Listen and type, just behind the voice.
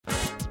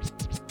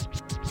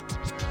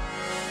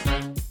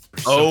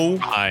So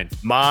fine.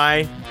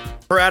 My.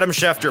 For Adam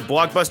Schefter,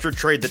 blockbuster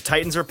trade. The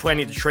Titans are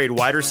planning to trade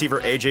wide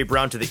receiver A.J.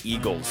 Brown to the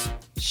Eagles.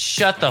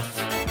 Shut the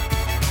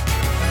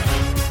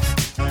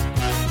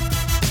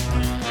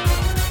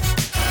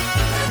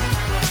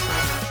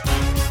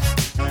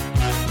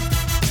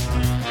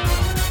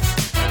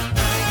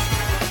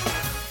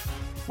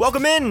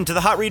Welcome in to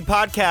the Hot Read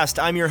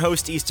Podcast. I'm your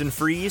host, Easton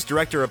Freeze,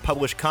 Director of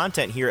Published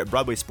Content here at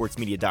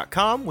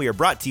BroadwaySportsMedia.com. We are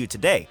brought to you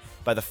today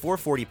by the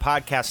 440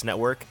 Podcast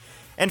Network.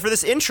 And for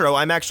this intro,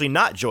 I'm actually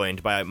not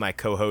joined by my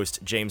co-host,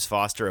 James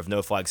Foster of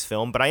No Flags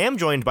Film, but I am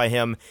joined by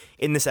him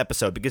in this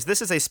episode because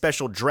this is a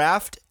special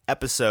draft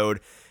episode.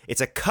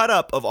 It's a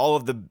cut-up of all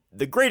of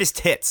the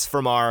greatest hits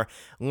from our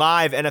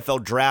live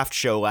NFL draft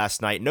show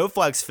last night. No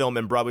Flags Film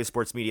and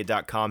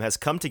BroadwaySportsMedia.com has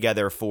come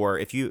together for,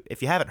 if you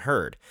haven't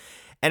heard,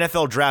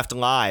 NFL Draft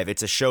Live.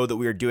 It's a show that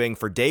we are doing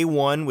for day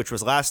one, which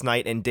was last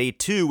night, and day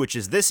two, which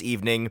is this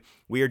evening.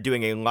 We are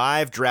doing a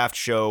live draft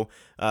show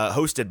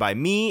hosted by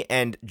me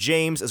and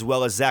James, as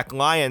well as Zach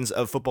Lyons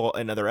of Football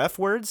and Other F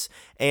Words,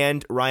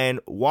 and Ryan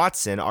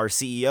Watson, our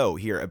CEO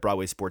here at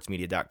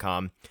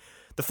BroadwaySportsMedia.com.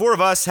 The four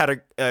of us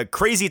had a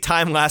crazy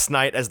time last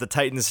night as the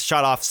Titans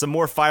shot off some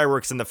more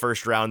fireworks in the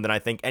first round than I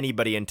think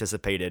anybody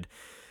anticipated.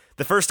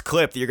 The first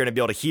clip that you're going to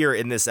be able to hear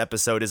in this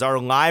episode is our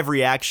live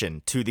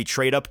reaction to the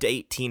trade up to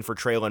 18 for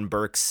Treylon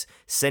Burks,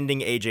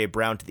 sending A.J.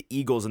 Brown to the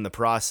Eagles in the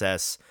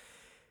process.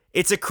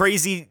 It's a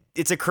crazy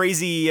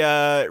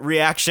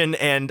reaction,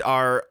 and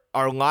our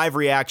live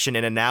reaction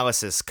and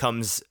analysis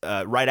comes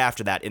right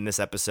after that in this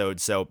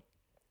episode. So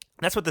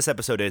that's what this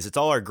episode is. It's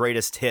all our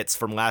greatest hits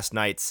from last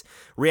night's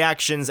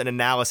reactions and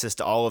analysis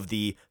to all of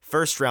the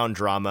first round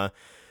drama.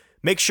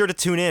 Make sure to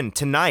tune in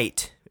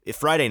tonight,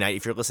 Friday night,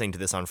 if you're listening to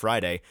this on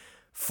Friday,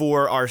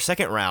 for our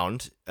second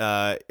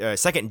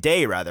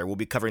day, we'll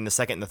be covering the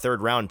second and the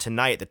third round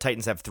tonight. The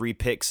Titans have 3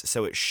 picks,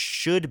 so it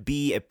should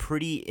be a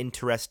pretty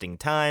interesting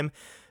time.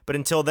 But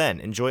until then,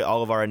 enjoy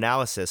all of our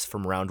analysis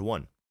from round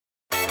one.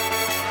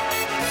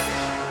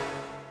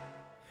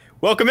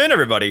 Welcome in,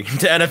 everybody,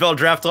 to NFL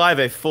Draft Live,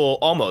 a full,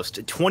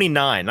 almost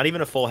 29, not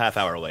even a full half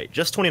hour late,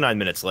 just 29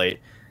 minutes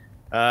late.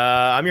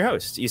 I'm your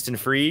host, Easton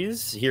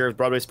Freeze, here at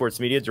Broadway Sports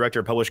Media,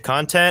 Director of Published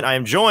Content. I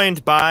am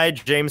joined by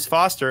James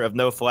Foster of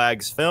No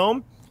Flags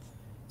Film,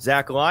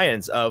 Zach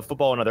Lyons of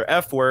Football and Other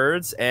F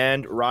Words,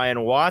 and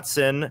Ryan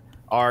Watson,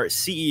 our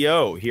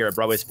CEO here at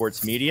Broadway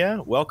Sports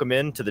Media. Welcome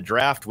in to the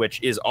draft,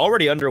 which is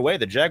already underway.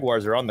 The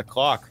Jaguars are on the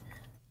clock.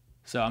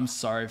 So I'm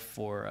sorry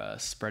for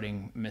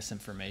spreading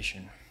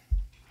misinformation.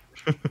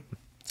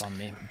 It's on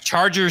me.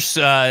 Chargers,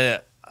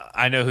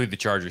 I know who the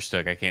Chargers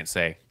took. I can't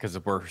say because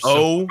we're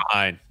so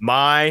behind.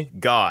 My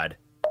God.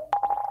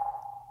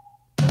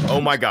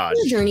 Oh, my God.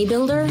 Journey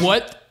builder.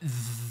 What?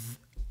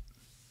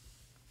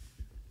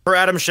 For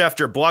Adam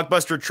Schefter,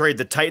 blockbuster trade.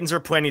 The Titans are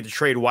planning to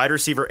trade wide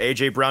receiver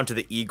A.J. Brown to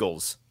the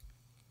Eagles.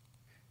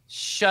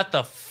 Shut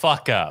the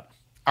fuck up.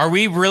 Are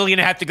we really going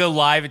to have to go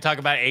live and talk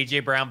about A.J.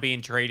 Brown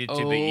being traded to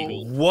the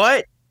Eagles?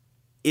 What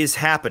is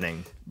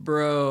happening?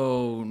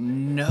 Bro,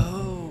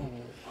 no.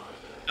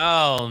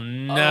 Oh,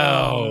 no.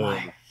 Oh,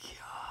 my God.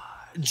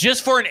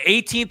 Just for an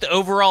 18th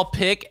overall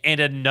pick and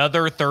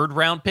another third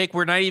round pick?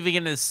 We're not even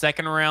getting a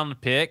second round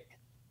pick?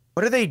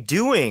 What are they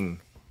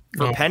doing?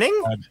 For penning?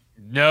 God.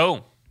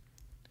 No.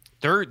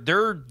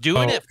 They're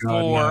doing it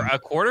for a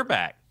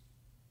quarterback.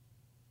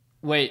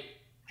 Wait.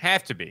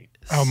 Have to be.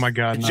 Oh my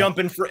God! To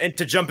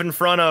jump in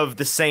front of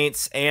the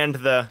Saints and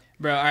the.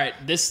 Bro, all right.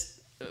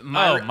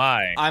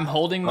 I'm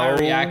holding my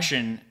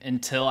reaction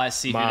until I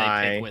see who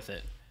they pick with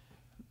it.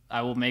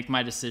 I will make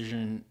my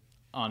decision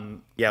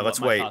on. Yeah, let's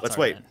wait. Let's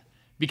wait. Then.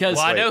 Because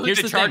I know who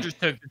the Chargers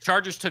took. The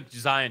Chargers took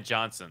Zion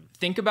Johnson.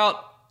 Think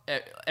about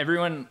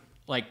everyone.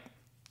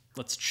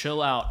 Let's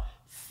chill out.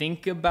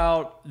 Think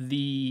about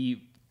the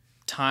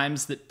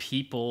times that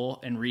people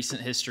in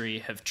recent history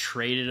have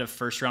traded a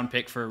first-round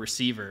pick for a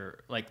receiver.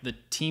 Like, the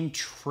team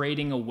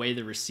trading away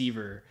the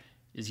receiver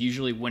is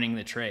usually winning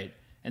the trade.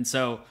 And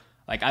so,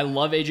 I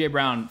love A.J.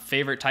 Brown,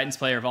 favorite Titans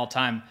player of all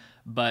time,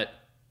 but,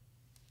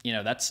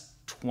 that's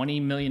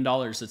 $20 million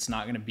that's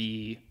not going to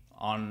be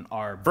on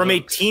our From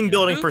books, a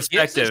team-building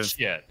perspective,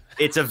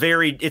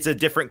 it's a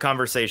different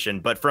conversation.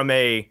 But from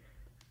a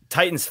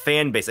Titans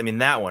fan base, I mean,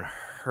 that one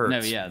hurts. No,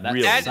 yeah,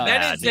 really that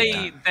is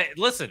bad.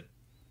 listen,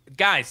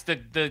 guys,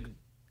 the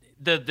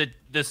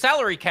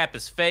salary cap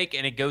is fake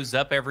and it goes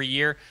up every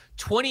year.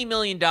 $20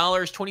 million,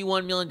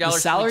 $21 million. The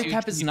salary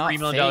cap is not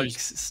fake.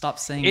 Stop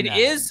saying that. It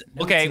is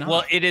okay.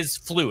 Well, it is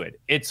fluid.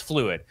 It's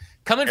fluid.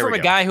 Coming from a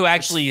guy who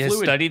actually has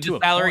studied the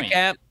salary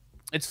cap,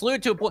 it's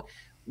fluid to a point.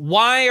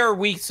 Why are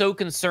we so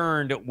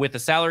concerned with a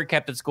salary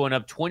cap that's going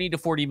up $20 to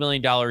 $40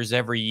 million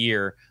every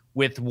year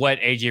with what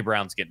A.J.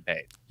 Brown's getting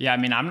paid? Yeah, I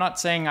mean, I'm not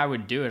saying I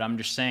would do it. I'm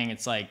just saying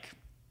it's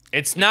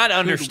it's not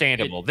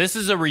understandable. This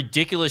is a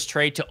ridiculous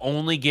trade to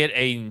only get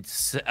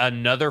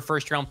another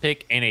first-round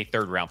pick and a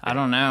third-round pick. I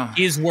don't know.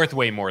 He's worth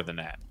way more than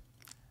that.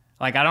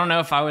 I don't know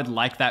if I would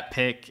like that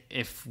pick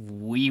if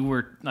we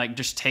were,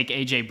 just take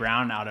A.J.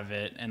 Brown out of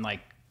it and,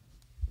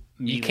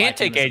 me. You can't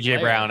take AJ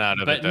Brown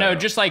out of it. But no,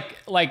 just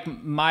like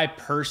my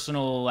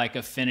personal like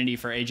affinity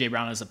for AJ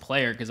Brown as a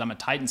player, because I'm a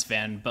Titans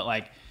fan. But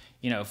like,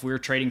 if we were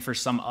trading for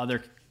some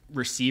other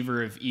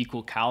receiver of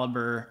equal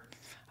caliber,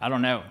 I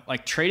don't know.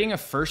 Like trading a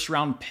first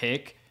round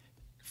pick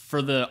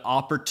for the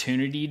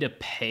opportunity to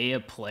pay a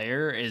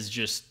player is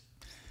just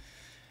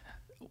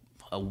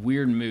a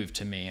weird move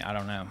to me. I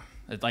don't know.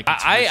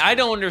 I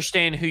don't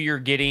understand who you're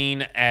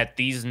getting at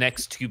these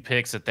next 2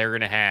 picks that they're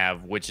going to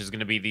have, which is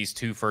going to be these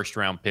 2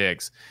 first-round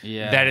picks.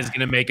 Yeah. That is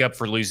going to make up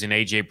for losing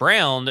A.J.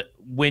 Brown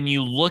when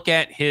you look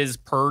at his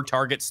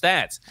per-target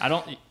stats.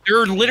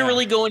 They're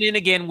literally going in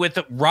again with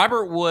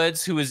Robert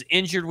Woods, who is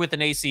injured with an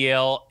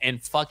ACL,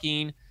 and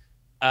fucking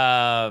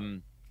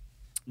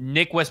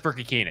Nick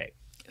Westbrook-Ikine.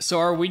 So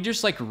are we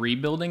just like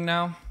rebuilding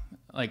now?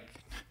 Like,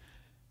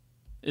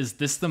 is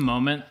this the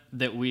moment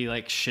that we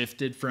like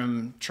shifted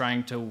from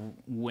trying to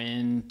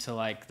win to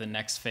like the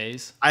next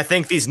phase? I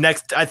think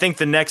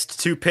the next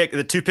 2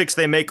 picks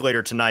they make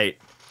later tonight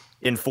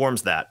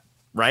informs that,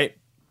 right?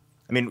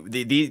 I mean,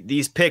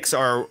 these picks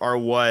are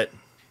what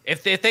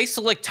if they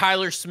select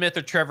Tyler Smith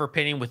or Trevor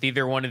Penning with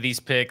either one of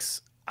these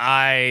picks,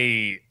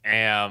 I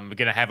am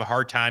going to have a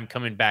hard time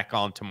coming back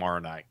on tomorrow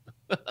night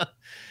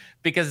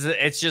because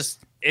it's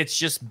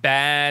just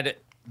bad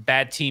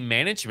team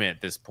management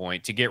at this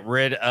point to get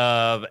rid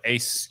of a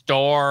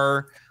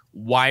star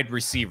wide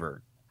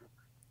receiver.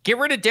 Get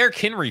rid of Derrick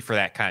Henry for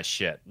that kind of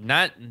shit,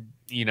 not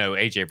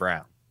AJ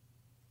Brown.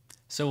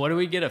 So what do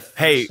we get?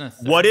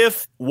 What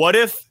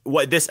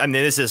this? I mean,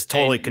 this is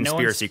totally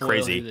conspiracy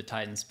crazy. Who the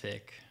Titans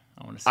pick.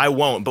 I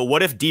won't. But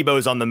what if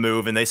Debo's on the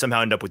move and they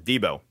somehow end up with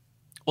Debo?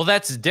 Well,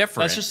 that's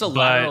different. That's just a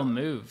lateral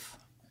move.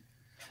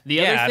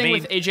 The other thing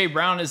with AJ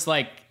Brown is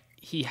like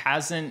he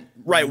hasn't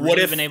right.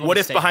 Really What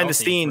if behind the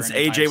scenes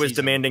AJ was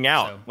demanding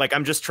out? So. Like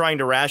I'm just trying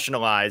to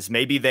rationalize.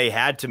 Maybe they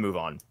had to move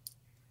on.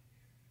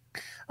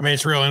 I mean,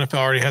 it's real. NFL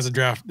already has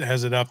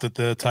it up that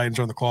the Titans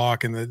are on the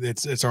clock, and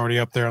it's already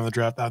up there on the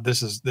draft.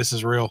 This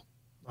is real.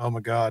 Oh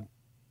my God.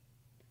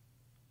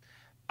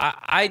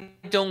 I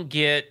don't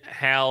get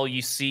how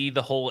you see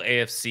the whole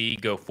AFC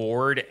go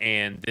forward,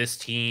 and this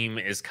team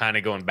is kind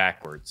of going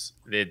backwards.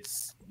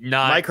 It's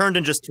not. Mike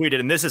Herndon just tweeted,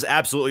 and this is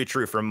absolutely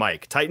true from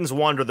Mike. Titans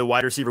wander the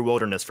wide receiver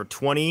wilderness for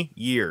 20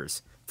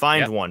 years.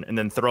 Find one and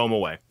then throw them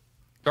away.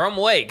 Throw them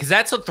away, because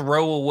that's a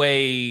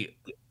throwaway.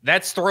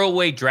 That's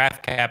throwaway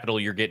draft capital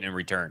you're getting in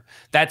return.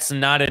 That's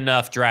not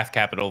enough draft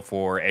capital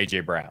for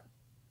AJ Brown.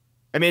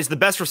 I mean, it's the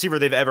best receiver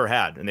they've ever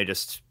had, and they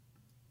just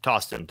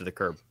tossed him to the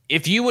curb.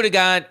 If you would have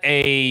got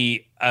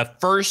a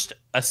first,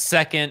 a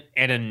second,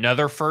 and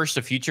another first,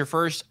 a future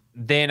first,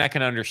 then I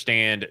can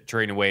understand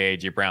trading away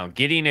AJ Brown.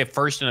 Getting a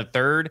first and a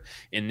third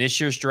in this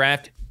year's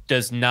draft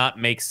does not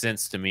make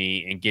sense to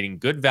me, and getting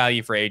good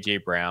value for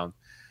AJ Brown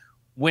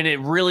when it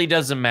really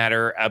doesn't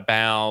matter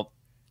about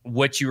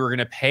what you were going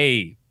to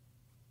pay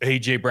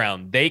AJ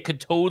Brown. They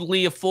could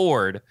totally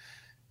afford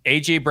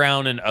AJ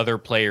Brown and other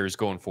players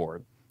going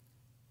forward.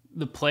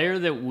 The player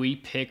that we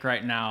pick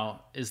right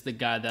now is the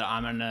guy that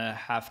I'm going to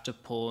have to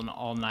pull an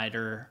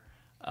all-nighter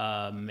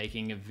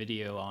making a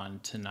video on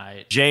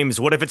tonight. James,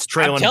 what if it's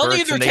Treylon Burks? I'm telling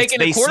you they're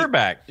taking a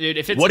quarterback. Dude,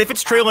 if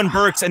it's Treylon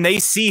Burks and they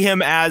see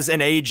him as an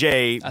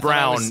AJ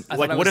Brown?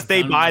 What if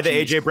they buy the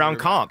AJ Brown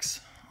comp?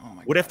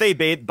 What if they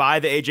buy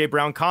the AJ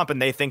Brown comp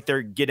and they think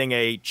they're getting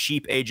a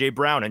cheap AJ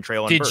Brown and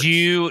Treylon Burks?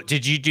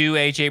 Did you do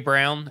AJ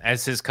Brown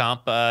as his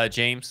comp,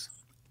 James?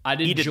 I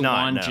did. He did Jawan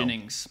not, no.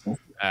 Jennings.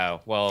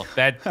 Oh, well,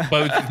 that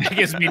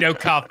gives me no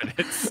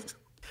confidence.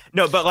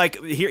 No, but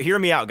like, hear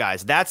me out,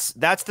 guys. That's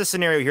the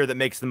scenario here that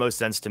makes the most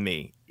sense to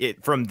me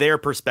from their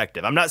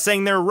perspective. I'm not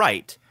saying they're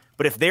right,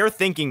 but if their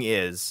thinking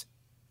is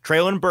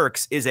Treylon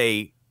Burks is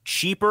a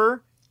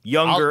cheaper,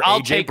 younger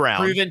I'll AJ take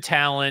Brown, proven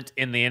talent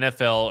in the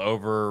NFL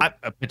over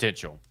a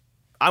potential.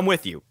 I'm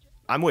with you.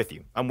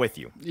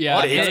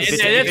 Yeah,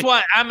 that's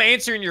why I'm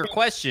answering your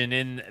question.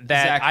 In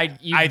that, Zach,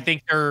 I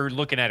think they're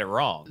looking at it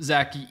wrong.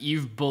 Zach,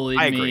 you've bullied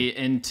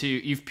me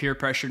you've peer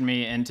pressured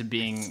me into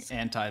being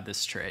anti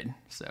this trade.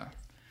 So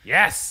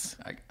yes,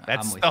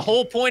 that's the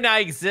whole point. I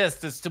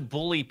exist is to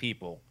bully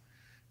people.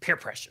 Peer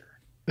pressure.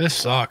 This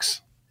sucks.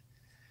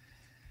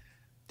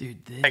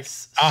 Dude,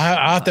 this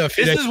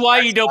is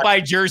why you don't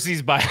buy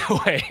jerseys, by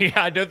the way.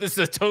 I know this is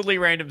a totally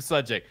random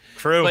subject.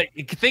 True. But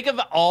think of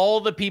all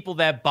the people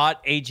that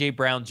bought AJ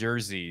Brown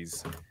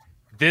jerseys.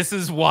 This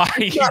is why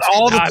you got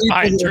all the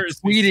people that are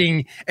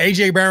tweeting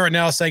AJ Brown right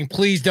now saying,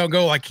 please don't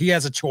go, like he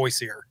has a choice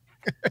here.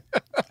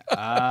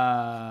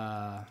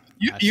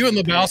 You and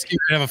Lebowski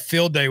are going to have a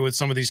field day with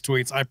some of these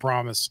tweets, I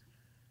promise.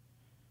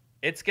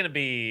 It's going to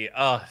be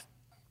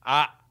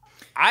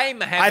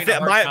I'm having a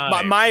hard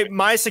time.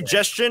 My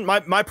suggestion,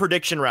 my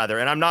prediction rather,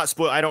 and I'm not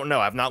I don't know,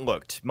 I've not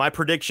looked. My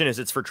prediction is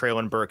it's for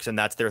Treylon Burks, and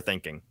that's their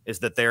thinking, is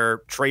that they're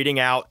trading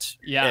out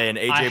an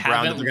AJ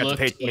Brown that they're going to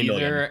pay $20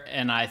 million.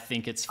 And I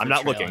think it's for I'm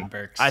not Treylon looking.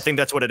 Burks. I think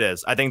that's what it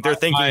is. I think their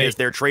thinking is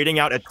they're trading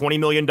out a $20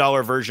 million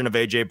version of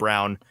AJ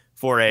Brown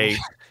for a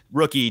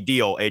rookie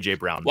deal AJ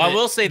Brown. Well, I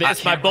will say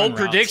this. My bold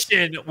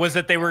prediction was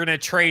that they were going to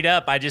trade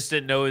up. I just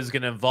didn't know it was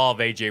going to involve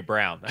AJ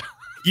Brown.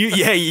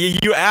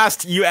 You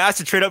asked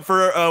to trade up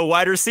for a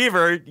wide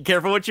receiver.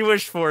 Careful what you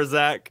wish for,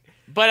 Zach.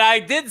 But I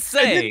did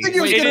say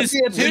we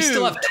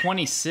still have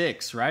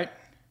 26, right?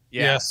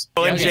 Yeah. Yes.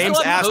 Well, and Yeah, James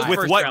asked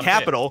with what round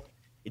capital.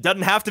 It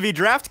doesn't have to be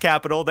draft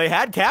capital. They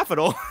had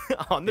capital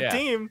on the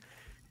team.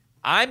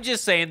 I'm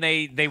just saying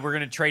they were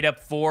going to trade up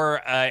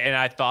for, and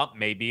I thought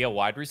maybe a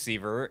wide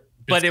receiver,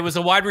 but it was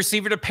a wide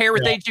receiver to pair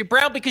with A.J.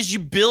 Brown because you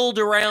build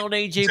around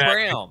A.J.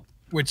 Brown.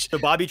 Which so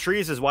Bobby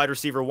Trees is wide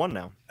receiver 1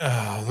 now.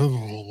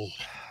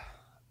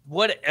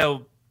 What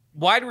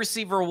wide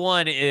receiver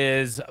 1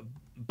 is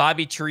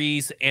Bobby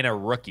Trees and a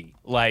rookie,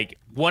 like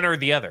one or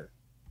the other.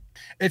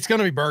 It's going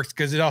to be Burks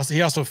because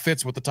he also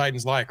fits what the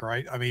Titans like,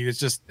 right? I mean, it's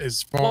just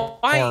as far.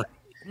 Why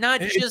not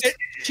just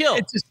chill?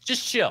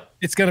 Just chill.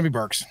 It's going to be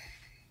Burks.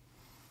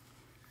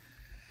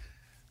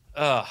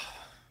 Oh,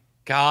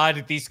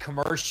 God, these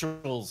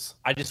commercials.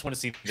 I just want to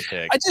see the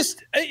pick.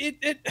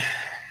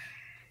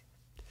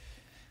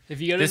 If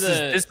you go to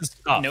this is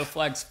tough. No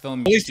Flags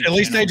Film, at least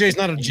AJ's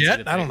not a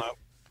Jet. I don't know.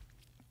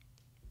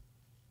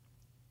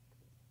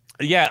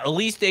 Yeah, at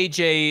least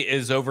AJ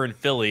is over in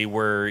Philly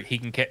where he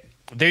can get.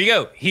 There you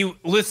go. He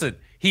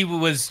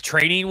was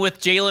training with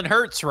Jalen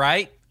Hurts,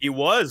 right? He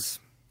was.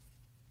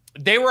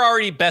 They were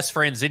already best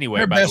friends anyway,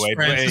 They're by the way,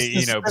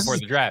 before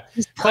the draft.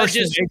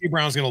 A.J.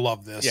 Brown's going to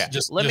love this. Yeah,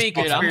 let me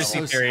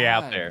conspiracy theory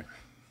out there.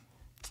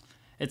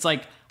 It's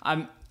like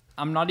I'm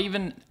not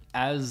even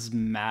as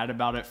mad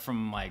about it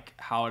from like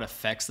how it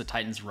affects the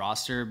Titans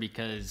roster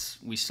because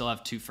we still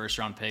have 2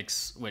 first-round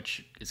picks,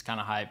 which is kind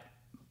of hype.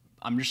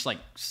 I'm just like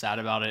sad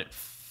about it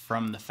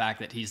from the fact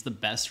that he's the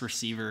best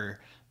receiver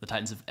the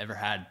Titans have ever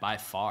had by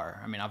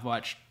far. I mean, I've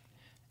watched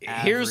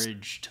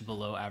average to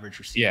below average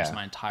receivers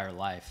my entire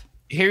life.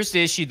 Here's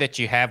the issue that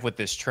you have with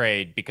this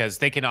trade because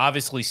they can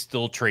obviously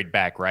still trade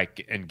back, right,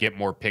 and get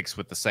more picks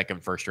with the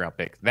second first-round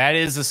pick. That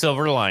is a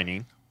silver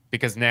lining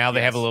because now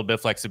they have a little bit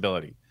of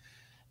flexibility.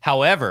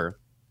 However,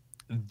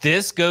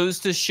 this goes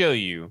to show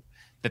you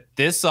that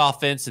this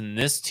offense and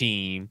this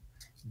team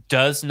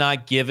does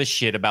not give a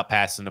shit about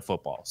passing the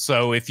football.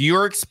 So if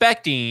you're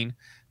expecting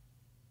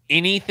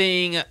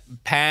anything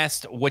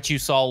past what you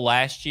saw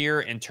last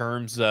year in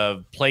terms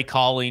of play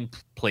calling,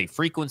 play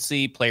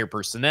frequency, player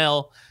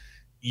personnel,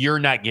 you're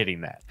not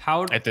getting that.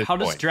 How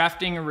does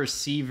drafting a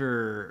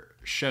receiver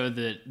show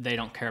that they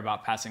don't care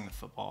about passing the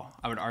football?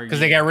 I would argue because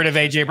they got rid of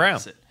A.J. Brown.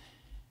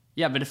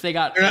 Yeah, but if they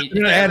got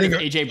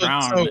A.J.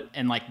 Brown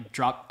and like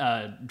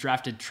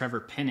drafted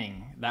Trevor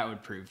Penning, that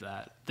would prove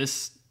that.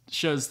 This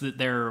shows that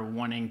they're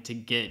wanting to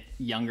get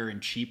younger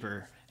and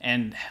cheaper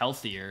and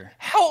healthier.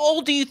 How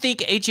old do you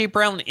think A.J.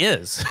 Brown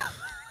is?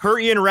 Per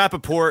Ian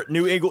Rappaport,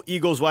 new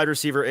Eagles wide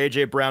receiver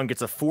A.J. Brown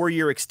gets a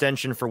 4-year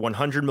extension for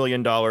 $100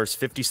 million,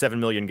 $57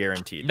 million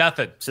guaranteed.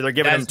 Nothing. So they're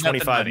giving him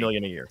 $25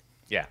 million a year.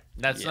 Yeah,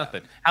 that's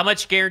nothing. How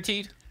much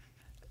guaranteed?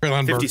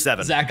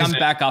 57. Zach, I'm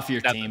back off your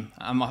team.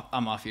 I'm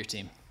off your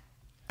team.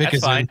 That's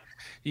fine.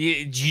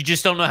 You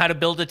just don't know how to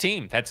build a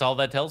team. That's all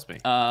that tells me.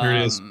 Here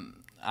it is.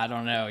 I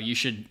don't know. You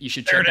should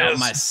check out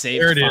my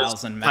saved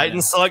files and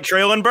Titans select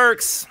Treylon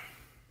Burks.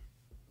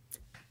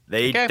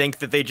 They think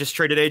that they just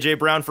traded A.J.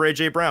 Brown for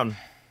A.J. Brown.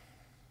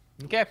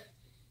 Okay.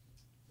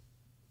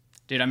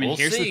 Dude, I mean,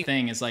 here's the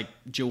thing is like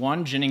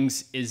Jawan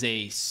Jennings is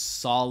a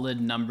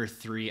solid number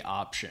 3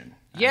 option.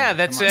 Yeah,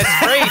 that's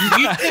great.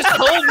 You just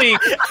told me,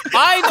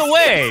 by the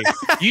way,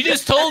 you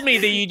just told me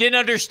that you didn't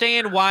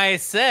understand why I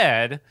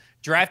said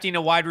drafting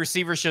a wide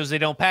receiver shows they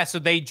don't pass. So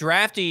they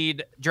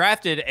drafted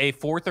a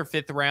 4th or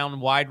 5th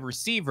round wide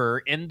receiver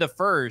in the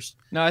first.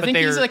 No, I think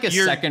he's like a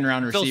 2nd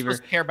round receiver. Still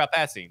supposed to care about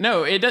passing.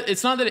 No,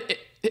 it's not that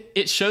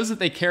it shows that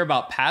they care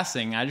about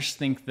passing. I just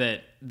think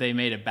that they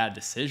made a bad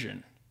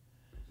decision.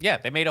 Yeah,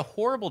 they made a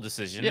horrible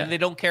decision, and they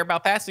don't care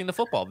about passing the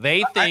football.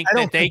 They think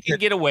that they can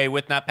get away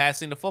with not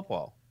passing the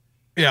football.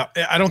 Yeah,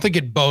 I don't think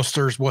it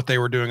bolsters what they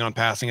were doing on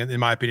passing, in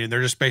my opinion.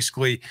 They're just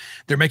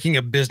they're making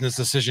a business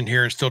decision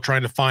here and still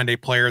trying to find a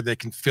player that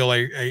can fill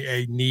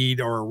a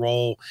need or a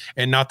role,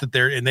 and not that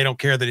they don't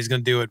care that he's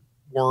going to do it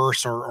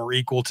worse or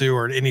equal to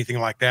or anything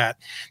like that.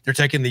 They're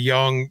taking the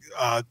young,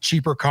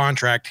 cheaper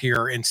contract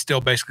here and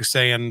still basically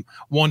saying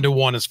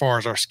 1-to-1 as far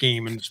as our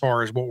scheme and as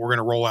far as what we're going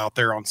to roll out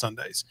there on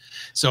Sundays.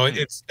 So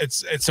it's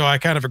so I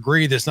kind of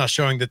agree that's not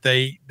showing that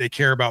they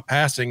care about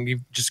passing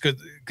just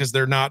because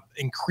they're not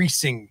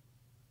increasing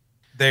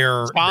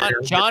their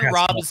John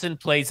Robinson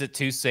plays it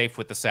too safe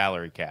with the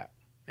salary cap.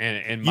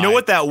 And you know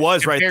what that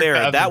was right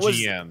there? That was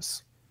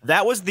GMs.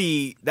 That was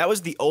the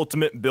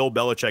ultimate Bill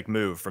Belichick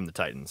move from the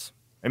Titans.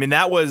 I mean,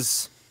 that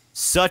was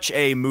such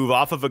a move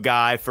off of a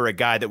guy for a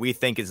guy that we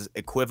think is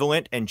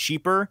equivalent and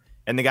cheaper,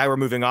 and the guy we're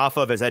moving off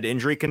of has had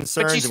injury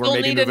concerns. But you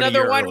still need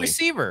another wide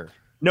receiver.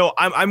 No,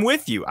 I'm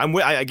with you.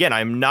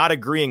 I'm not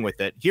agreeing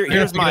with it.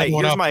 Here's my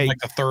like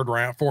the 3rd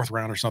round, 4th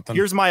round or something.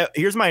 Here's my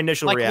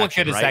initial reaction. What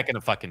good is that going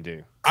to fucking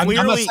do? I'm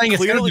not saying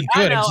it's going to be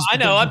good. I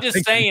know. I'm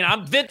just saying.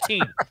 I'm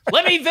venting.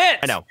 Let me vent.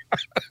 I know.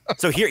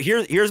 So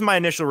here's my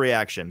initial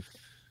reaction.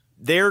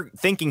 They're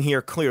thinking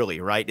here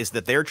clearly, right, is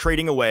that they're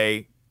trading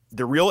away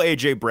the real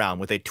A.J. Brown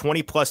with a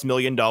 $20+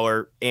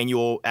 million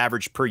annual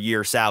average per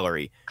year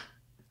salary.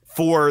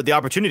 for the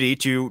opportunity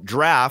to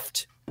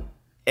draft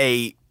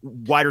a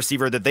wide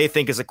receiver that they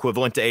think is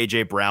equivalent to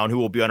A.J. Brown, who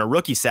will be on a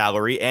rookie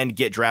salary, and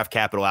get draft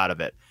capital out of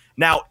it.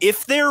 Now,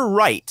 if they're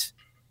right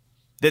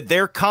that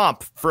their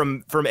comp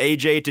from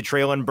A.J. to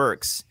Treylon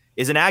Burks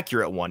is an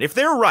accurate one, if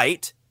they're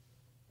right,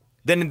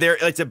 then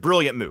it's a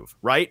brilliant move,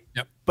 right?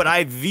 Yep. But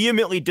I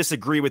vehemently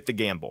disagree with the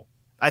gamble.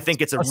 I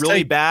think it's I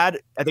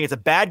think it's a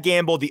bad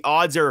gamble. The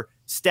odds are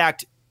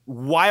stacked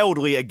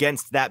wildly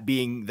against that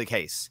being the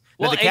case.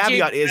 Now, the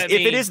caveat is, if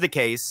it is the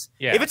case,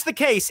 if it's the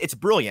case, it's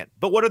brilliant.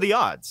 But what are the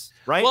odds,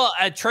 right? Well,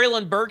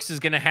 Treylon Burks is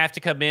going to have to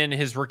come in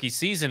his rookie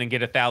season and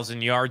get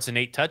 1,000 yards and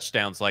 8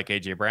 touchdowns like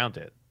A.J. Brown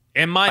did.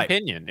 In my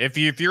opinion, if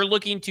you're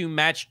looking to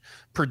match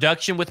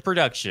production with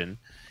production,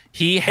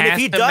 he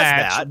has to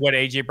match what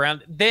A.J.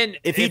 Brown. Then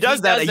if he does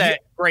that,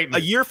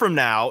 a year from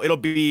now, will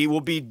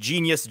be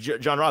genius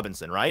John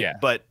Robinson, right? Yeah.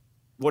 But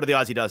what are the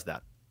odds he does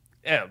that?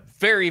 Yeah,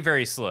 very,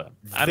 very slim.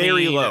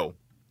 Very low.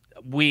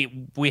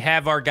 We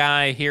have our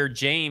guy here,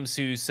 James,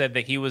 who said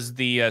that he was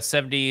the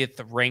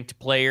 70th ranked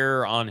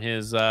player on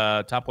his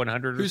top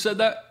 100. Who said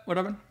that? What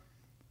happened?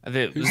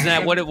 Isn't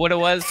that what it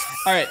was?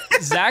 All right,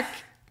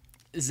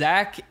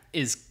 Zach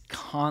is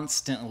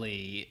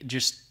constantly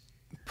just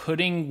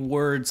putting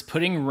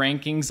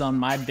rankings on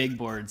my big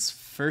boards.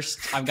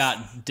 First, I've got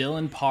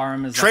Dylan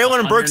Parham as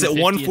Treylon Burks at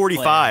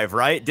 145, player.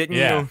 Right? Didn't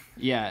you?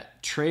 Yeah,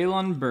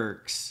 Treylon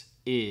Burks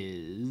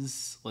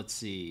is, let's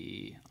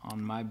see,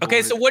 on my board.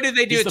 Okay, so what did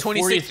they do at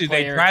 26? Do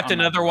they draft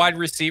another wide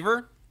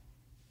receiver?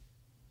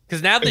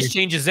 Because now this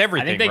changes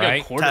everything, I think they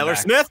right? go Tyler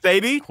Smith,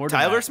 baby.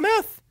 Tyler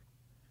Smith.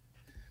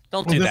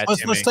 Don't do that to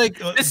me. Let's take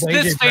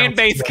this fan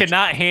base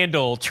cannot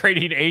handle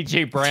trading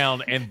A.J.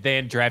 Brown and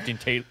then drafting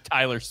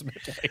Tyler Smith.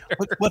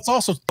 Let's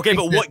also but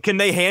what can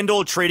they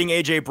handle trading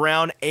A.J.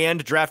 Brown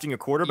and drafting a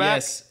quarterback?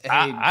 Yes. Hey,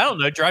 I don't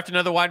know. Draft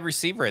another wide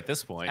receiver at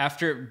this point.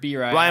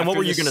 Ryan, what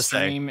were you going to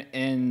say? Stream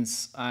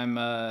ends,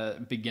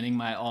 I'm beginning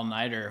my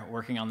all-nighter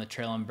working on the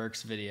Treylon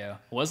Burks video.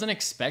 Wasn't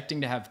expecting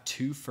to have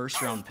 2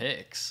 first-round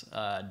picks.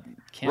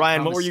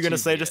 Ryan, what were you going to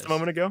say just a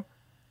moment ago?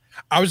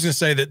 I was going to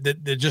say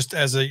that just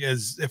as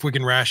if we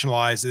can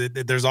rationalize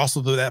it, there's also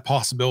that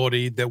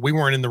possibility that we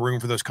weren't in the room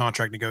for those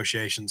contract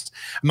negotiations.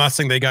 I'm not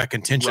saying they got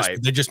contentious,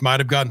 but they just might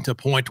have gotten to a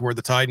point where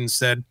the Titans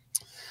said,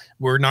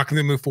 we're not going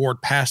to move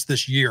forward past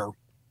this year.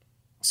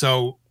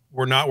 So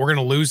we're going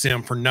to lose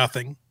him for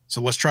nothing. So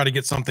let's try to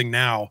get something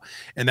now.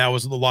 And that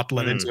was a lot to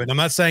let into it. I'm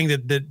not saying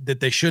that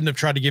they shouldn't have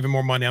tried to give him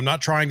more money. I'm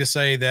not trying to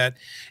say that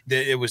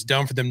it was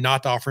dumb for them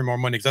not to offer him more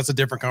money, because that's a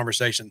different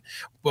conversation.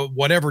 But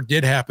whatever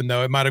did happen,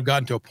 though, it might have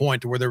gotten to a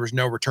point where there was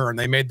no return.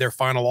 They made their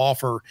final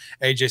offer.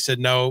 AJ said,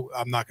 no,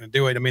 I'm not going to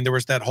do it. I mean, there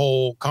was that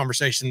whole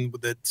conversation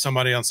that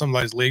somebody on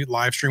somebody's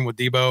live stream with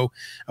Debo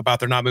about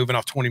they're not moving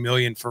off $20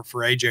 million for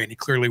AJ, and he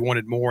clearly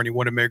wanted more, and he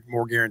wanted to make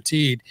more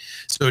guaranteed.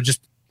 So it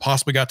just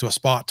possibly got to a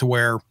spot to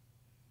where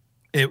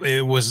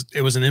it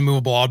was an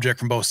immovable object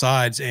from both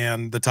sides,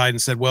 and the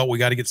Titans said, well, we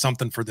got to get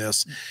something for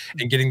this,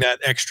 and getting that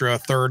extra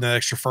third and that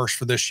extra first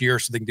for this year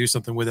so they can do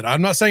something with it.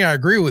 I'm not saying I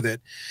agree with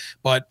it,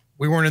 but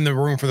we weren't in the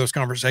room for those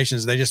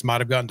conversations. They just might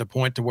have gotten to a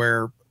point to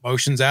where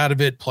motion's out of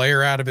it,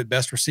 player out of it,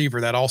 best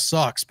receiver, that all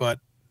sucks, but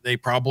they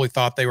probably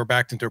thought they were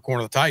backed into a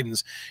corner of the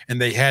Titans,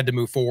 and they had to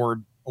move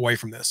forward away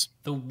from this.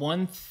 The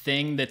one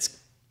thing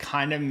that's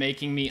kind of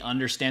making me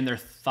understand their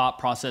thought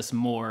process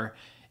more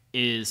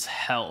is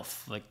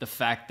health. Like the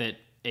fact that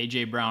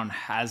A.J. Brown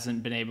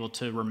hasn't been able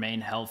to remain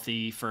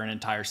healthy for an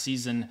entire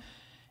season.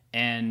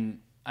 And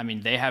I mean,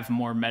 they have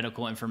more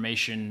medical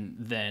information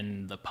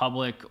than the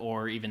public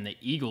or even the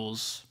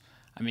Eagles.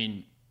 I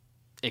mean,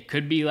 it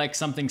could be like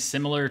something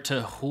similar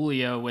to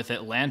Julio with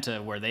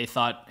Atlanta, where they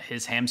thought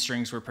his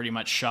hamstrings were pretty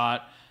much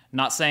shot.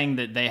 Not saying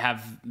that they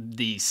have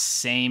the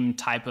same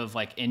type of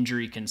like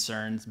injury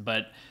concerns,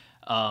 but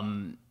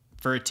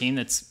for a team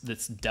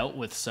that's dealt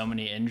with so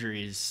many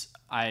injuries,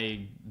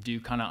 I do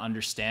kind of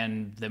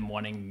understand them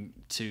wanting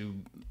to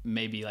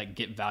maybe like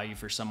get value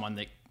for someone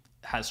that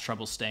has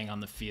trouble staying on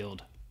the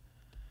field.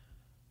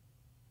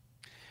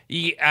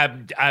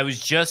 I was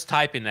just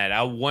typing that.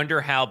 I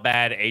wonder how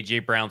bad A.J.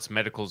 Brown's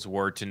medicals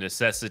were to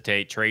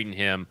necessitate trading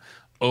him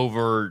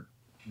over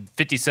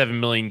 $57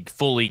 million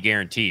fully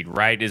guaranteed,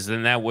 right?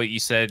 Isn't that what you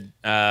said,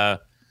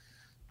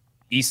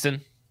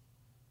 Easton?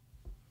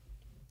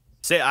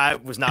 Say I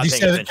was not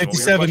paying attention.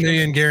 $57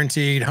 million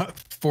guaranteed,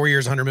 4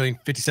 years, $100 million,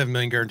 $57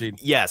 million guaranteed.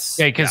 Yes.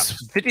 Okay, because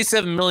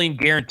 $57 million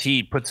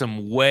guaranteed puts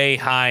him way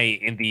high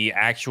in the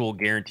actual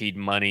guaranteed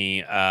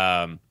money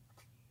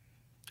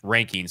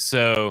rankings.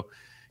 So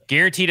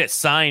guaranteed at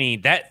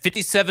signing, that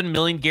 $57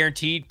 million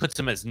guaranteed puts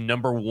him as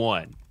number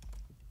 1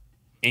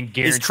 in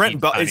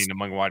guaranteed signing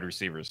among wide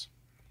receivers.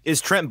 Is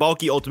Trent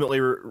Baalke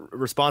ultimately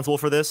responsible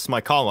for this? My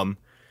column.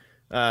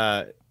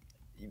 But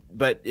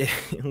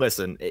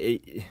listen,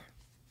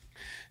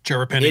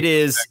 Trevor Penning. It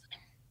is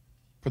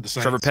for the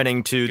Saints. Trevor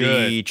Penning to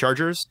the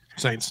Chargers?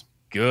 Saints.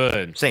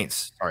 Good.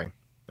 Saints. Sorry.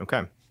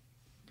 Okay.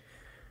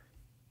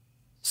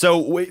 So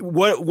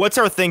what's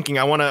our thinking?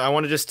 I want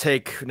to just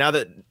take, now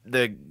that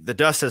the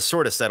dust has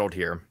sort of settled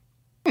here,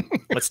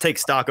 let's take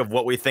stock of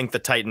what we think the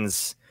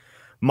Titans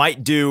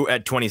might do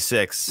at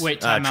 26.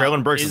 Wait,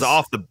 Treylon Burks is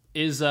off the.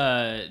 Is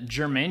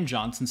Jermaine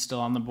Johnson still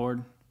on the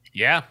board?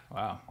 Yeah.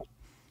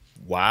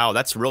 Wow,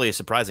 that's really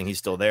surprising. He's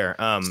still there.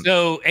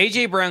 So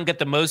AJ Brown got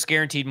the most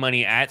guaranteed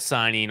money at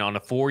signing on a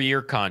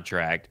 4-year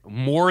contract,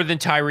 more than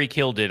Tyreek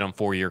Hill did on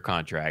 4-year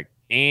contract,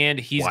 and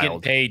he's getting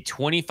paid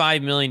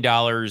 $25 million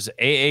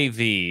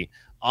AAV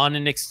on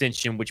an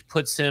extension, which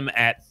puts him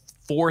at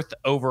 4th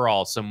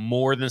overall, so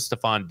more than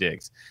Stephon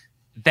Diggs.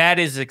 That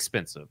is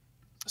expensive.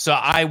 So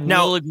I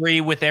will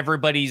agree with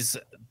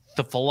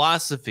the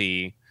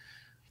philosophy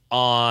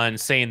on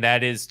saying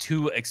that is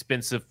too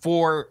expensive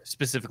for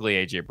specifically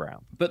AJ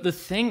Brown. But the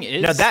thing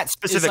is, now that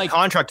specific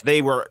contract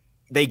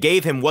they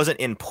gave him wasn't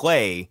in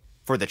play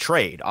for the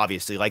trade.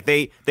 Obviously, like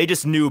they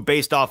just knew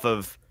based off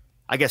of,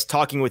 I guess,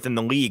 talking within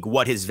the league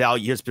what his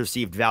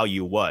perceived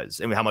value was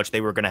and how much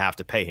they were going to have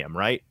to pay him,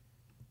 right?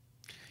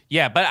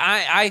 Yeah, but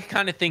I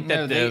kind of think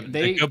that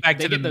they go back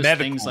to the those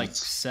medicals. Things like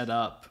set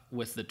up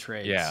with the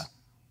trades.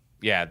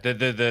 Yeah.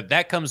 The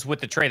that comes with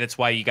the trade. That's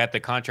why you got the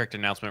contract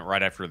announcement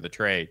right after the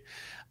trade.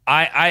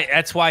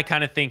 That's why I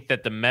kind of think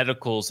that the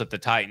medicals that the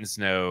Titans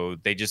know,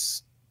 they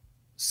just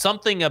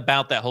something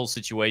about that whole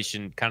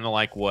situation, kind of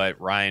like what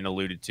Ryan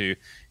alluded to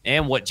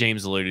and what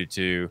James alluded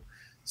to,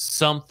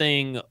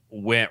 something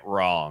went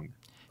wrong.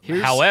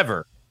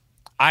 However,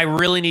 I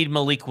really need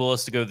Malik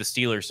Willis to go to the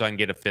Steelers so I can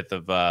get a 5th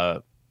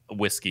of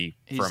whiskey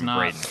from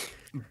Braden.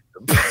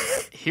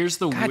 Here's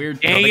the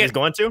weird thing. He's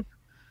going to?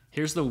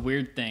 Here's the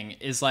weird thing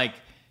is, like,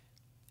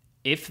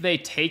 if they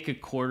take a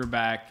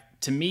quarterback,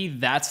 to me,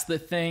 that's the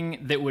thing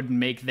that would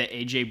make the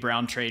A.J.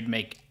 Brown trade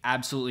make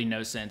absolutely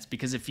no sense.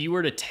 Because if you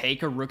were to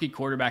take a rookie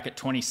quarterback at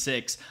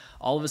 26,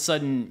 all of a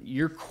sudden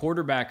your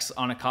quarterback's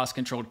on a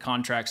cost-controlled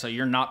contract, so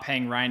you're not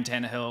paying Ryan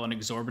Tannehill an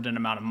exorbitant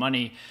amount of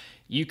money.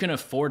 You can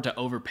afford to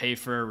overpay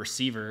for a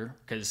receiver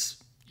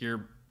because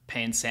you're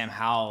paying Sam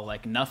Howell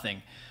like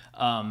nothing.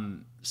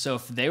 So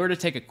if they were to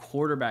take a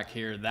quarterback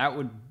here, that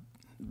would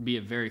be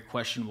a very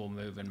questionable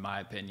move, in my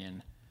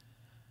opinion.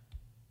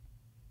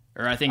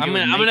 Or I think I'm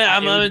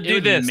gonna do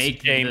this.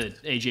 Make James.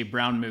 The AJ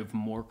Brown move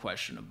more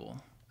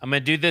questionable. I'm gonna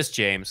do this,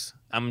 James.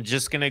 I'm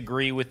just gonna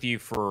agree with you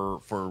for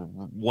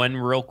one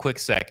real quick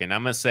second.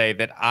 I'm gonna say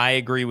that I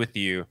agree with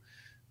you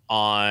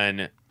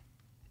on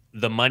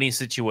the money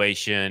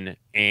situation,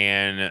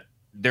 and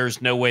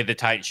there's no way the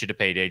Titans should have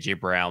paid AJ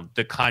Brown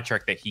the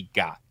contract that he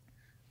got.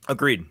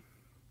 Agreed.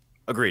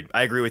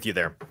 I agree with you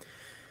there.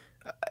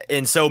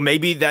 And so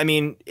maybe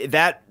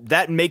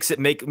that makes it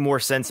make more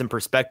sense in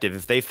perspective.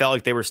 If they felt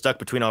like they were stuck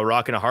between a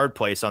rock and a hard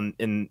place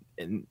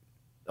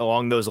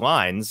along those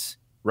lines,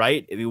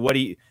 right? I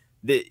mean,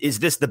 is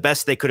this the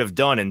best they could have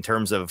done in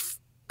terms of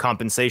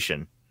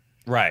compensation?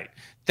 Right.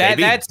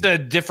 That's a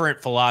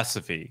different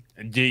philosophy.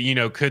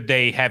 Could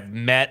they have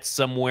met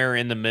somewhere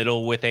in the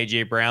middle with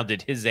AJ Brown?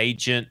 Did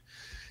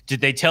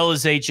they tell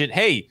his agent,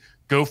 hey,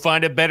 go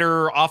find a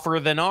better offer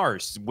than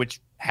ours,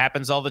 which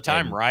happens all the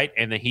time, right?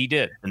 And then he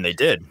did. And they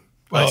did.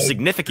 Well,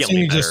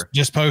 significantly better.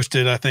 Just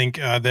posted, I think,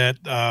 that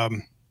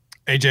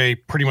AJ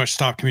pretty much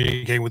stopped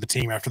communicating with the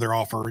team after their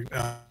offer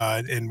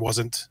and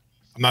wasn't.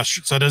 I'm not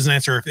sure. So it doesn't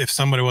answer if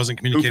somebody wasn't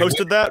communicating. Who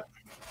posted that?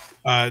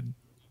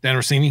 Dan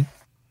Rossini.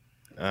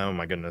 Oh,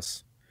 my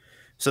goodness.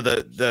 So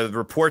the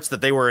reports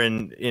that they were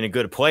in a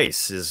good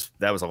place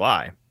that was a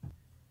lie.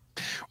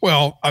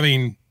 Well, I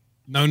mean,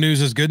 no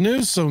news is good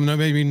news, so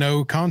maybe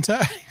no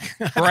contact.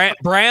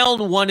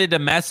 Brown wanted a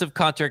massive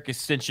contract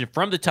extension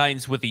from the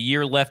Titans with a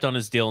year left on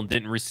his deal and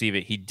didn't receive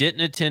it. He didn't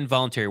attend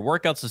voluntary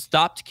workouts and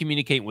stopped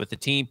communicating with the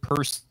team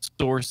per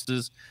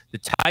sources. The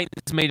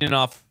Titans made an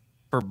offer,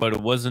 but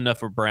it wasn't enough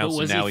for Brown. But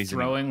was so now he's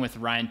throwing with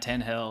Ryan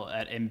Tannehill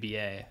at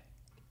NBA?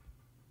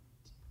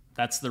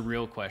 That's the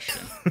real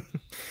question.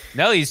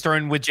 No, he's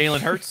throwing with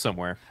Jalen Hurts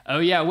somewhere. Oh,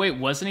 yeah. Wait,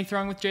 wasn't he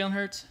throwing with Jalen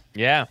Hurts?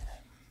 Yeah.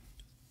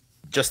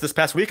 Just this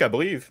past week, I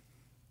believe.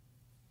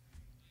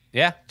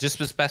 Yeah, just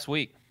this past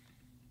week.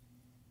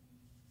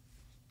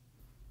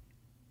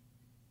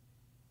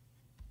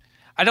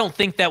 I don't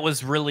think that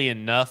was really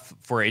enough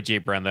for A.J.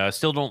 Brown, though. I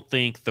still don't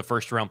think the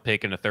first-round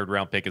pick and a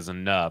third-round pick is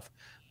enough.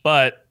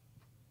 But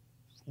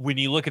when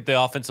you look at the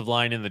offensive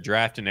line in the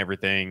draft and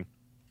everything,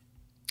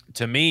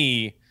 to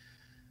me,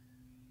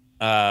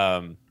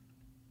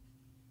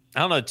 I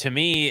don't know. To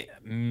me,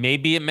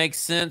 maybe it makes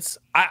sense.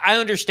 I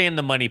understand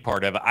the money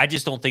part of it. I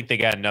just don't think they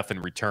got enough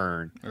in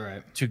return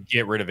to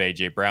get rid of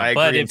AJ Brown.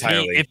 But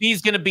if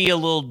he's going to be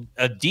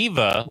a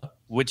diva,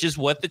 which is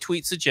what the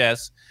tweet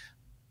suggests,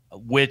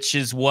 which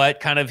is what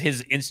kind of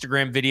his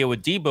Instagram video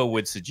with Debo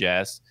would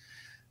suggest,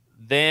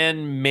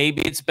 then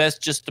maybe it's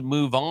best just to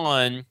move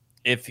on.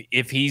 If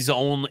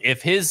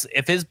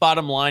his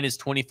bottom line is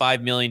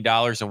 $25 million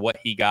and what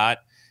he got,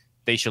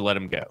 they should let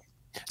him go.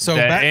 So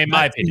in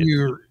my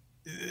opinion.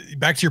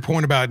 Back to your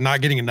point about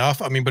not getting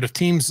enough. I mean, but if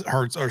teams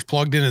are as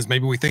plugged in as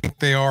maybe we think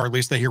they are, at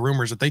least they hear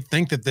rumors that they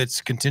think that that's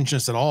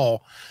contentious at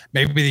all.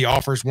 Maybe the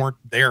offers weren't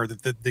there,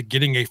 that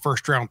getting a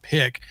first-round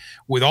pick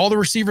with all the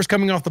receivers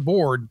coming off the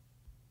board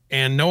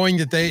and knowing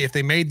that if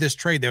they made this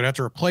trade, they would have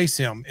to replace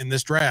him in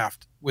this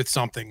draft with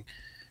something.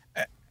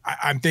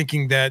 I'm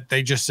thinking that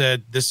they just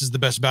said this is the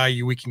best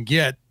value we can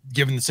get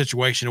given the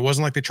situation. It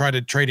wasn't like they tried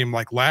to trade him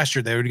like last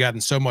year. They would have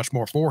gotten so much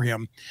more for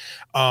him.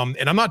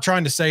 And I'm not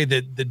trying to say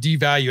that the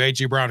devalue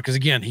A.J. Brown, because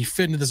again, he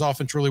fit into this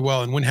offense really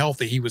well, and when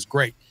healthy, he was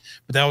great.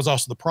 But that was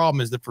also the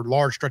problem, is that for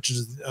large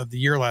stretches of the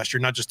year last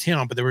year, not just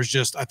him, but there was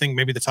just, I think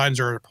maybe the Titans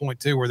are at a point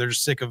too where they're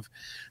just sick of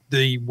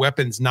the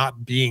weapons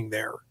not being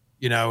there.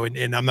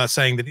 And I'm not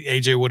saying that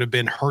AJ would have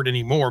been hurt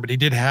anymore, but he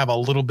did have a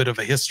little bit of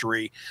a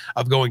history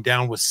of going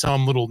down with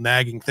some little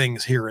nagging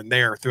things here and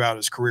there throughout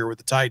his career with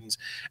the Titans.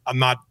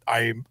 I'm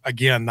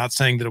again not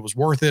saying that it was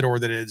worth it or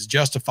that it is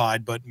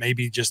justified, but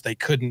maybe just they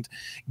couldn't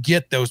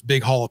get those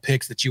big haul of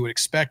picks that you would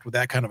expect with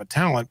that kind of a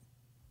talent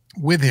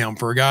with him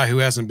for a guy who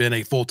hasn't been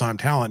a full-time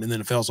talent in the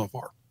NFL so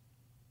far.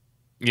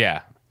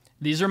 Yeah.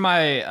 These are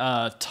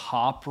my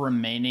top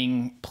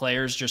remaining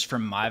players just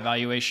from my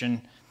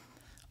evaluation.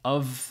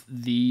 Of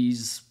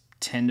these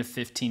 10 to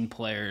 15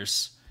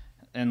 players,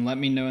 and let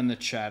me know in the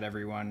chat,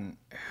 everyone,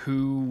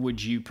 who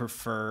would you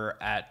prefer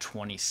at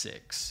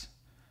 26?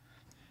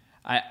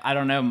 I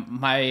don't know.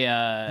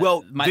 I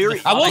will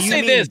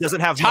say this: doesn't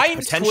have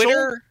Titans potential.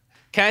 Twitter.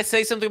 Can I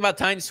say something about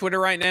Titans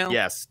Twitter right now?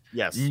 Yes.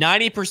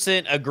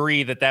 90%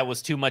 agree that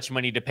was too much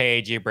money to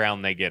pay AJ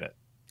Brown. They get it.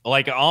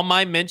 Like all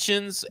my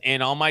mentions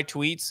and all my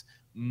tweets,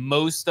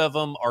 most of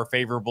them are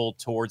favorable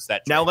towards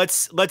that trade. Now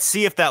let's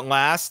see if that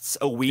lasts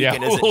a week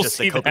and isn't just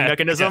a coping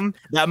mechanism.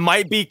 Yeah. That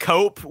might be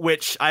cope,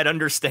 which I'd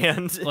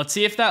understand. Let's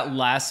see if that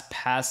lasts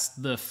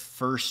past the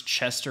first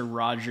Chester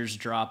Rogers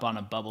drop on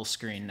a bubble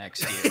screen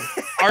next year.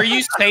 Are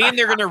you saying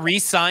they're going to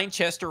re-sign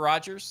Chester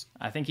Rogers?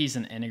 I think he's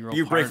an integral.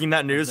 You're breaking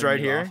that news right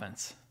here.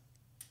 Offense.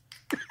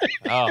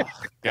 Oh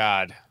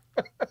God.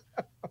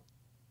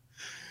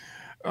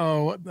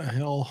 Oh, what the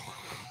hell?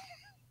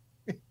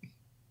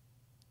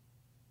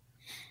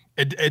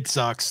 It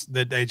sucks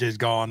that AJ's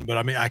gone, but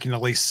I mean, I can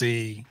at least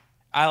see.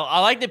 I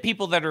like the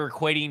people that are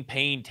equating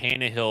paying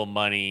Tannehill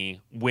money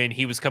when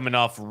he was coming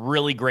off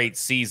really great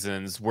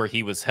seasons where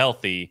he was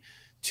healthy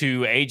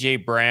to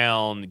AJ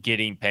Brown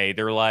getting paid.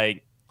 They're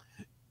like,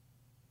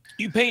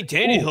 you paying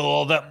Tannehill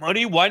all that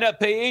money? Why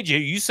not pay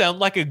AJ? You sound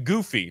like a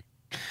goofy.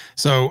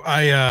 So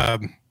I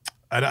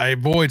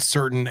avoid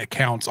certain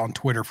accounts on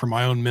Twitter for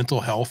my own mental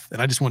health, and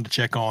I just wanted to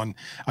check on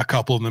a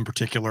couple of them in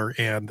particular,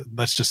 and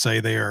let's just say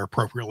they are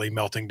appropriately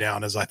melting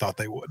down as I thought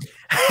they would.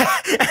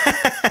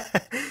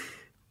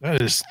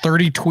 That is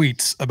 30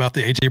 tweets about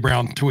the AJ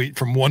Brown tweet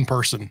from one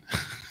person.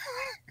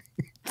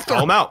 Throw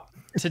them out.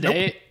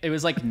 Today, It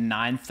was like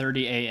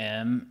 9:30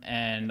 a.m.,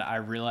 and I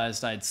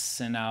realized I'd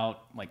sent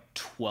out like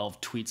 12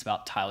 tweets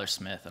about Tyler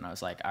Smith, and I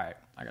was like, all right,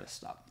 I got to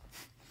stop.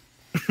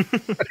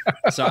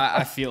 So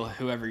I feel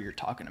whoever you're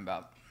talking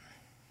about.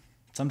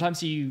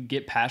 Sometimes you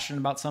get passionate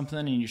about something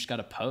and you just got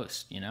to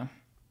post,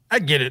 I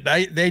get it.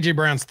 The AJ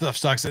Brown stuff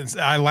sucks.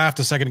 I laughed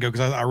a second ago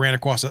because I ran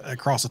across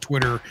a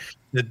Twitter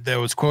that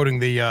was quoting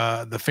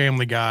the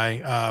Family Guy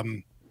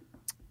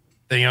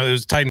thing. It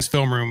was Titans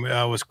Film Room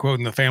was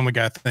quoting the Family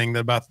Guy thing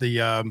about the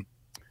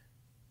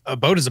a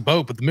boat is a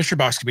boat, but the mystery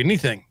box could be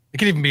anything. It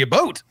could even be a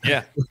boat.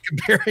 Yeah,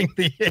 comparing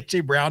the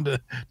AJ Brown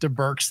to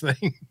Burks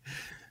thing.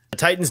 The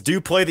Titans do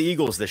play the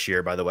Eagles this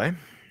year, by the way.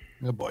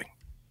 Oh, boy.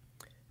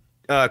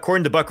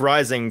 According to Buck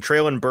Rising,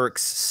 Traylon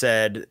Burks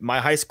said,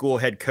 my high school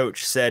head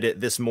coach said it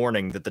this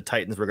morning that the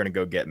Titans were going to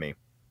go get me.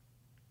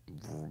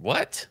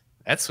 What?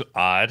 That's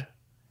odd.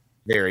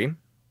 Very.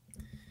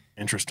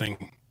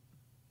 Interesting.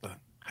 The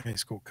high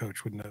school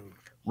coach would know.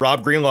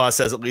 Rob Greenlaw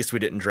says, at least we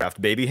didn't draft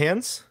baby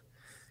hands.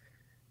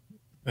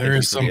 There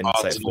is some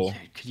insightful.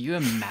 Could you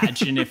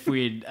imagine if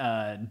we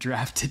had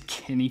drafted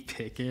Kenny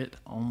Pickett?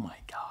 Oh my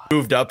God!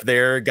 Moved up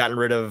there, gotten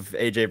rid of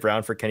AJ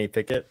Brown for Kenny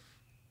Pickett.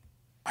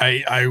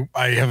 I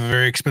have a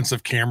very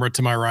expensive camera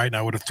to my right, and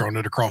I would have thrown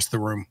it across the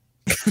room.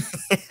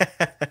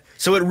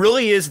 So it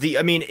really is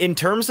in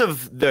terms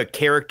of the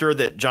character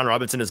that John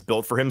Robinson has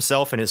built for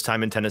himself in his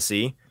time in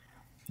Tennessee.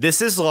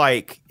 This is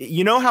like,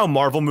 how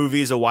Marvel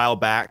movies a while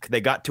back, they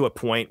got to a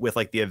point with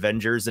like the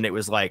Avengers, and it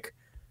was like,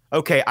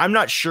 okay, I'm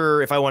not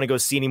sure if I want to go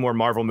see any more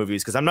Marvel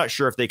movies because I'm not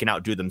sure if they can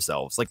outdo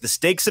themselves. Like the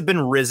stakes have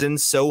been risen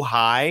so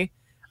high.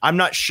 I'm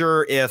not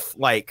sure if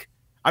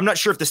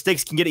the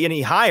stakes can get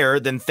any higher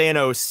than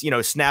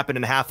Thanos, snapping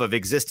in half of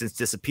existence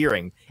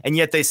disappearing. And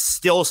yet they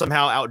still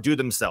somehow outdo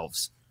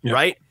themselves,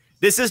 right?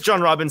 This is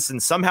John Robinson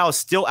somehow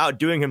still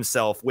outdoing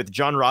himself with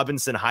John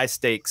Robinson high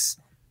stakes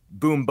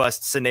boom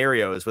bust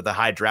scenarios with a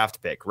high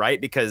draft pick, right?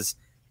 Because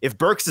if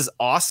Burks is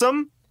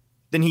awesome,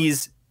 then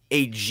he's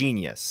a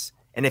genius.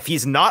 And if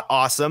he's not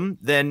awesome,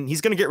 then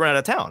he's going to get run out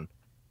of town.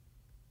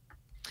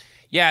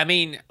 Yeah,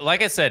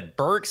 like I said,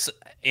 Burks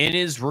in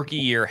his rookie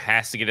year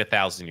has to get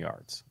 1,000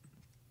 yards.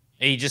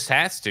 He just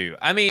has to.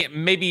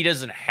 Maybe he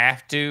doesn't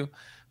have to,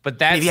 but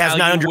that's how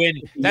you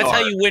win. That's how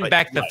you win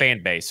back the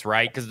fan base,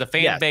 right? Because the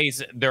fan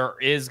base, there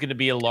is going to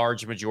be a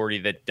large majority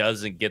that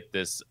doesn't get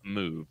this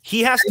move.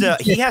 He has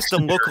to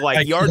look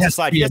like yards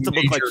aside. He has to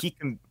look like he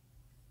can.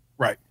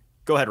 Right.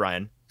 Go ahead,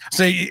 Ryan.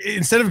 Say,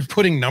 instead of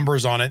putting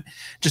numbers on it,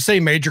 just say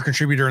major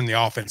contributor in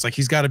the offense. Like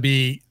he's got to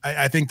be,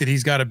 I think that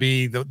he's got to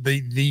be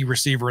the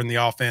receiver in the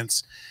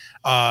offense.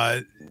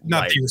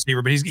 Not the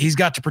receiver, but he's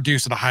got to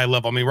produce at a high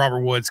level. I mean,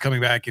 Robert Woods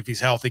coming back, if he's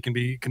healthy, can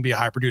be a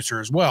high producer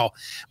as well.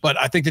 But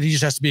I think that he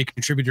just has to be a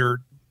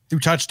contributor through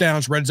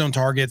touchdowns, red zone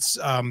targets,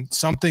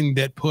 something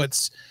that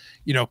puts,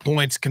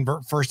 points,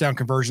 first down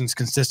conversions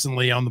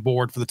consistently on the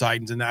board for the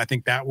Titans. And I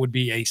think that would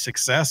be a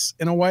success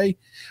in a way.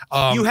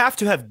 You have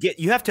to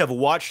have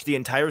watched the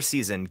entire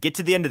season, get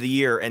to the end of the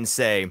year and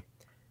say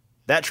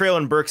that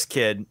Treylon Burks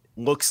kid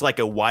looks like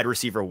a wide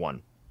receiver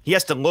 1. He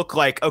has to look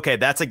like, okay,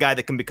 that's a guy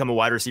that can become a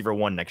wide receiver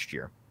 1 next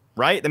year.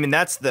 Right. I mean,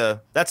 that's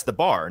the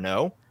bar.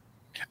 No,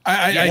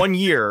 1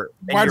 year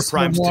and you're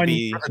primed to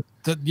be.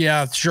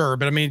 Yeah, sure.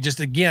 But I mean,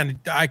 just again,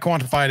 I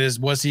quantified as,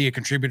 was he a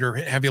contributor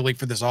heavily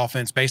for this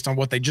offense based on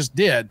what they just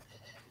did?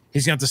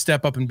 He's going to have to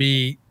step up and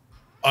be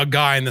a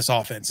guy in this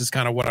offense is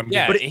kind of what I'm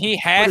getting. But he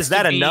has is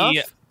that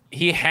enough?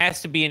 He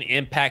has to be an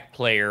impact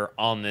player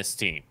on this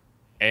team.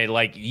 And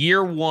like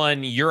year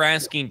 1, you're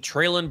asking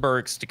Treylon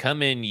Burks to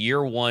come in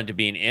year 1 to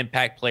be an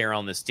impact player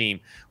on this team,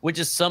 which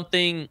is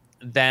something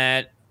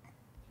that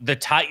the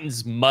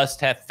Titans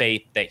must have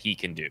faith that he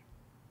can do.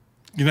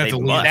 That's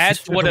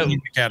what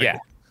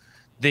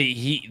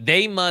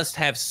they must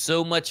have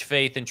so much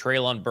faith in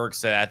Treylon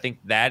Burks that I think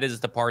that is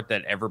the part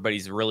that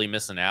everybody's really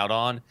missing out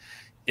on,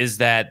 is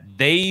that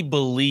they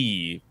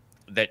believe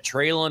that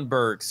Treylon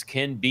Burks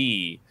can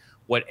be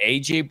what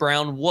A.J.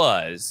 Brown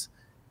was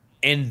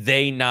and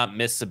they not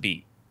miss a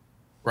beat.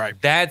 Right.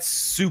 That's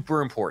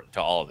super important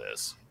to all of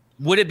this.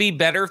 Would it be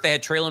better if they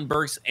had Treylon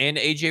Burks and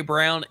A.J.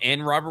 Brown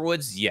and Robert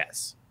Woods?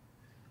 Yes.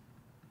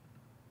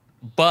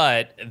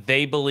 But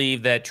they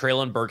believe that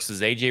Treylon Burks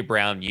is A.J.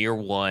 Brown year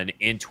 1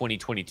 in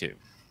 2022.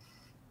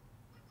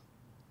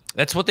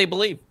 That's what they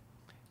believe.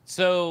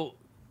 So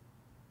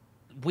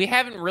we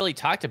haven't really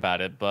talked about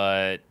it,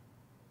 but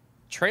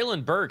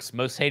Treylon Burks,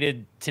 most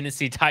hated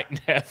Tennessee Titan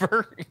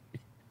ever.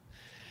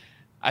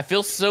 I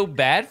feel so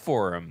bad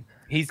for him.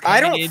 He's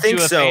coming into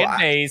a fan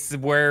base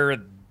where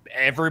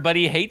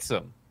everybody hates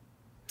him.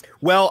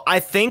 Well, I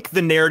think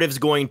the narrative's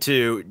going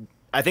to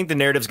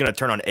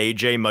turn on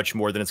AJ much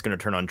more than it's going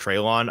to turn on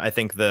Treylon. I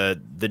think the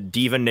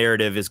diva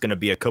narrative is going to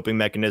be a coping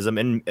mechanism,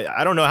 and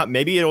I don't know how.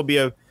 Maybe it'll be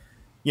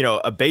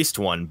a based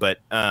one, but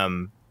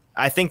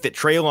I think that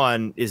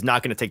Treylon is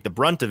not going to take the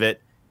brunt of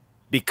it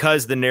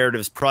because the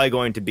narrative is probably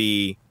going to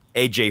be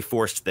AJ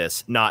forced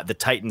this, not the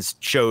Titans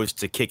chose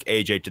to kick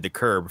AJ to the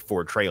curb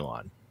for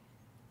Treylon.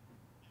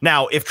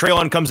 Now, if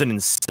Treylon comes in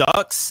and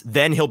sucks,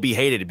 then he'll be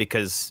hated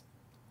because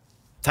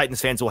Titans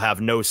fans will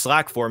have no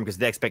slack for him because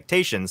the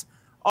expectations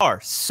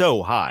are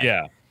so high.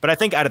 Yeah. But I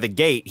think out of the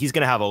gate, he's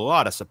going to have a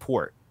lot of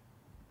support.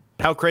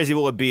 How crazy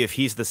will it be if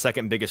he's the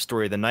second biggest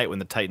story of the night when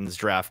the Titans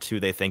draft who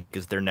they think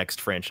is their next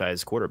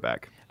franchise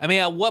quarterback? I mean,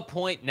 at what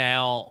point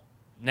now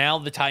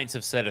the Titans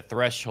have set a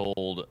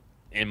threshold,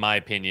 in my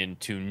opinion,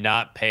 to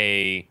not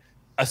pay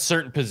a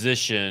certain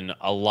position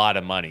a lot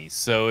of money.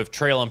 So if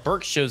Treylon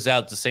Burks shows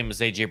out the same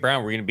as A.J.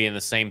 Brown, we're going to be in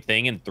the same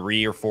thing in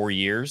 3 or 4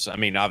 years. I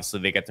mean, obviously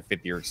they got the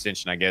 5th-year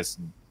extension. I guess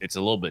it's a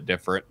little bit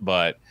different,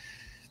 but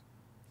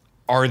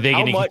are they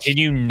going to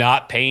continue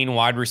not paying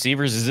wide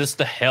receivers? Is this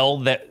the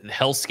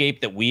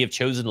hellscape that we have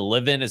chosen to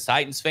live in as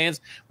Titans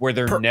fans, where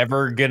they're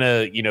never going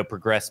to,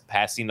 progress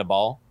passing the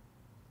ball?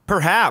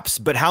 Perhaps,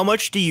 but how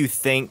much do you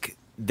think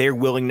their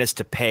willingness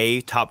to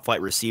pay top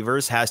flight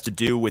receivers has to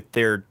do with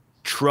their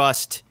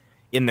trust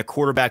in the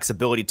quarterback's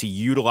ability to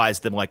utilize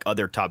them like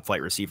other top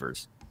flight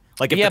receivers?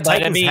 Like if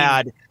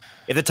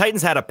the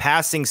Titans had a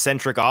passing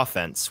centric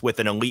offense with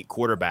an elite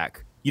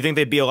quarterback, you think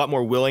they'd be a lot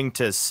more willing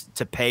to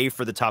pay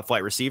for the top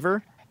flight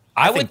receiver?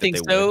 I would think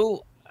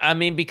so. I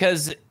mean,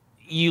 because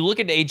you look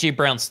at A.J.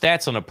 Brown's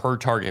stats on a per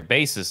target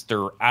basis,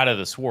 they're out of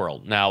this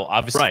world. Now,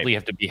 obviously, you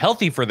have to be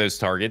healthy for those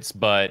targets,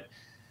 but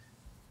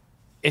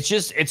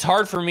it's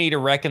hard for me to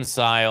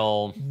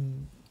reconcile.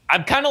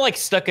 I'm kind of like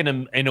stuck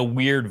in a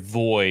weird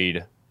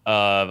void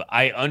of,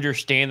 I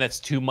understand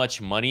that's too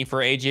much money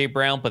for A.J.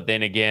 Brown, but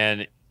then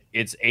again,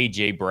 it's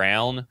A.J.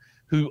 Brown,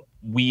 who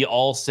we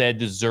all said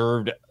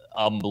deserved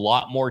a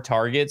lot more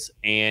targets,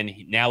 and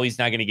now he's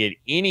not going to get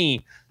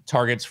any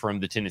targets from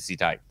the Tennessee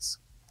Titans,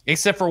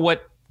 except for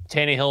what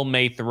Tannehill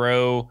may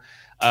throw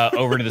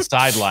over to the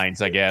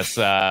sidelines, I guess,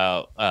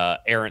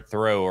 errant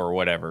throw or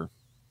whatever.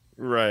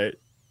 Right.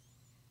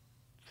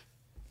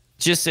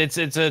 Just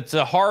it's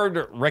a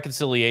hard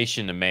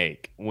reconciliation to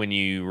make when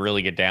you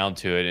really get down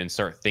to it and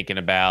start thinking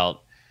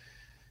about,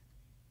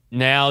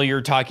 now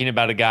you're talking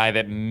about a guy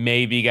that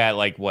maybe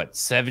got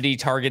 70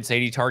 targets,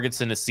 80 targets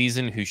in a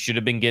season, who should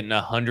have been getting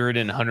 100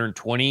 and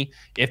 120.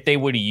 If they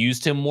would have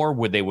used him more,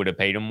 would have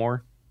paid him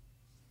more?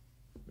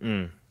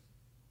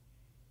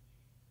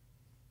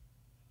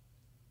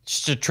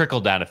 Just a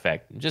trickle down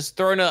effect.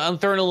 I'm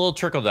throwing a little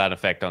trickle down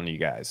effect on you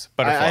guys.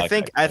 I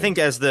think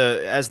as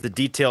the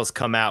details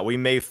come out, we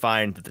may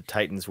find that the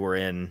Titans were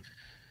in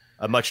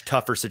a much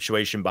tougher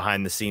situation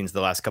behind the scenes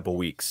the last couple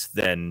weeks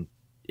than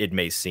it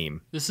may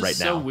seem. This is right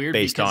so now, weird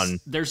based because on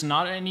there's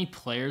not any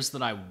players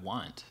that I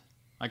want.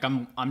 Like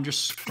I'm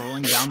just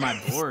scrolling down my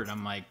board.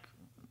 I'm like,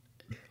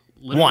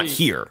 want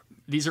here.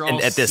 These are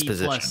all at this C+.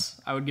 position.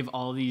 I would give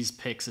all these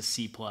picks a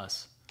C+.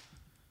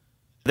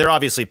 They're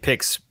obviously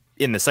picks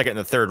in the second and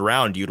the third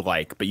round you'd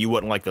like, but you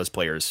wouldn't like those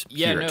players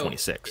here at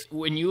 26.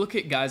 When you look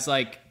at guys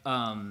like,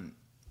 Treylon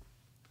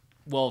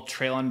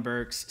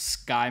Burks,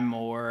 Sky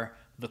Moore,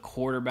 the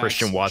quarterbacks,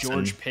 Christian Watson,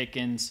 George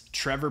Pickens,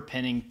 Trevor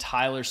Penning,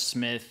 Tyler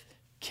Smith,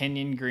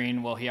 Kenyon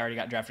Green. Well, he already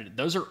got drafted.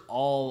 Those are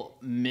all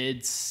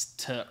mids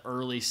to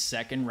early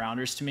second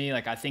rounders to me.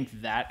 Like, I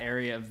think that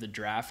area of the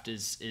draft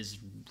is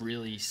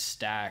really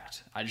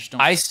stacked. I just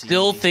don't. I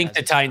still think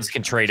the Titans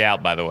can trade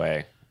out. By the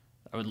way,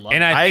 I would love.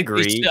 And I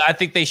agree. I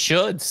think they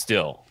should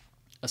still.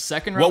 A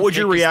second round. What would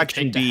your pick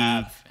reaction is the pick be to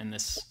have in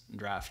this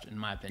draft? In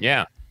my opinion.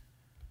 Yeah.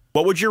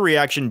 What would your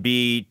reaction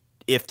be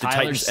if the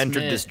Tyler Titans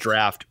entered Smith. this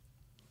draft?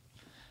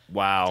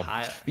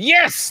 Wow.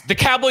 Yes, the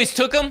Cowboys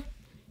took him.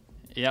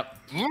 Yep.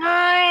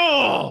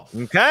 Oh,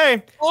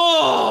 Okay.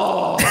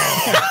 oh.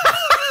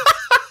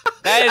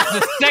 That is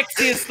the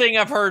sexiest thing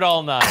I've heard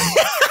all night.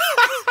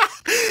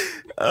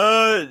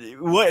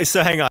 What?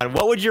 So hang on.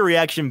 What would your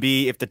reaction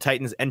be if the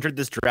Titans entered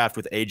this draft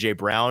with AJ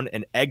Brown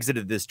and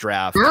exited this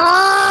draft with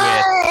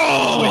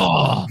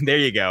there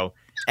you go.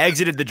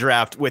 Exited the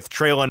draft with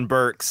Treylon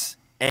Burks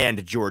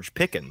and George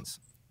Pickens?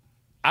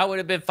 I would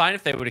have been fine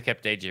if they would have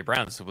kept AJ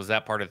Brown. So was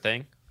that part of the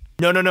thing?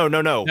 No. No.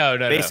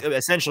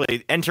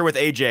 Essentially, enter with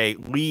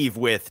AJ, leave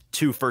with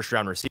 2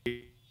 first-round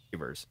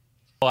receivers.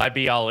 Well, I'd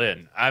be all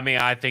in. I mean,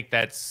 I think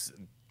that's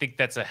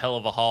a hell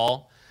of a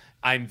haul.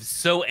 I'm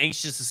so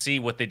anxious to see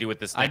what they do with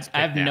this next pick.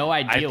 I have no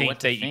idea what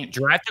to think. think.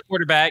 Draft a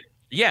quarterback.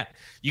 Yeah,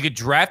 you could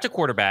draft a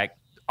quarterback.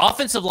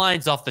 Offensive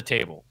line's off the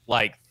table.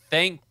 Like,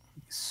 thank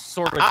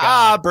sort of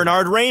God.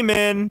 Bernard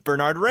Raymond. No,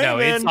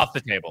 it's off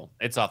the table.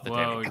 It's off the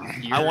table.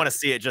 I want to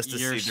see it just to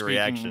see the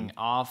reaction.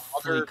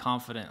 Awfully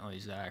confidently,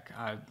 Zach.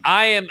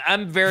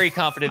 I'm very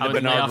confident that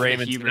would lay Bernard off the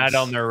Raymond's hubris. not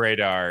on their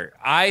radar.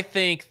 I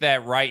think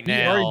that right You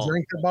now. already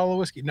drank a bottle of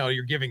whiskey? No,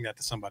 you're giving that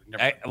to somebody.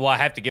 Never mind. I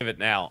have to give it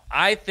now.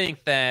 I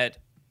think that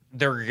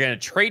they're going to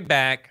trade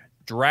back,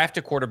 draft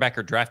a quarterback,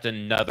 or draft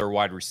another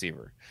wide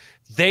receiver.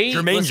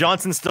 Jermaine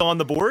Johnson's still on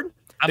the board?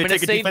 I'm They going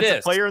take to a say defensive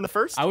this. player in the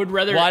first? I would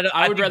rather Well,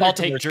 I would think rather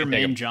take Baltimore's gonna take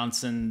Jermaine him.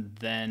 Johnson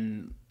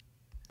than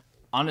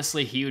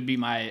honestly he would be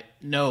my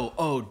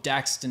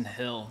Daxton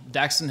Hill.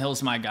 Daxton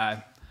Hill's my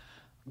guy.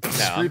 No,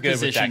 Screw I'm good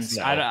with positions.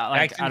 Daxton.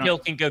 I Daxton Hill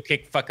can go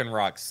kick fucking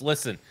rocks.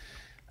 Listen,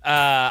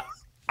 I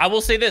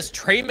will say this: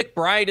 Trey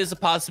McBride is a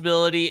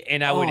possibility,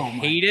 and I would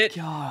hate it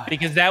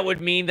because that would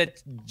mean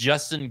that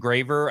Justin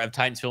Graver of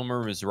Titans Film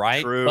Room is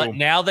right. True. But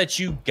now that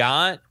you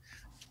got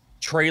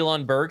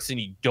Treylon Burks and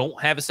you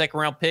don't have a second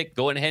round pick,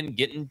 going ahead and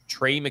getting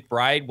Trey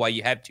McBride while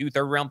you have 2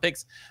 third-round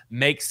picks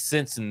makes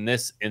sense in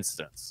this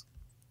instance.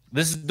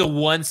 This is the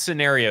one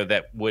scenario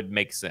that would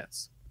make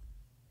sense.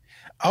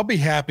 I'll be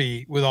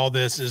happy with all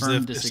this is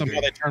Firm if somehow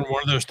they turn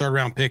one of those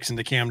third-round picks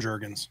into Cam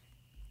Jurgens.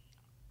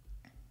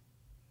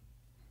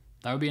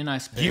 That would be a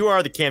nice pick. You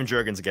are the Cam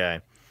Jurgens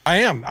guy. I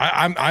am.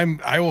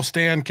 I will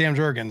stand Cam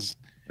Jurgens.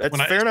 That's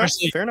fair enough.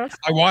 Fair enough.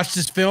 I watched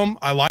his film.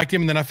 I liked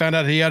him, and then I found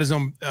out he had his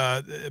own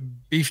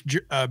beef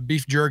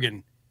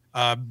jerkin,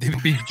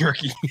 beef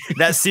jerky.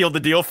 That sealed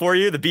the deal for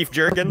you, the beef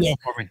jerkin? Yeah,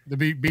 for me.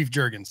 The beef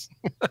jergens.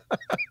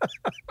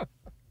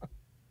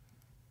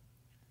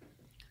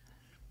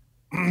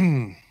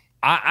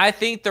 I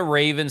think the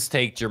Ravens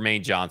take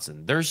Jermaine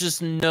Johnson. There's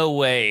just no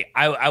way.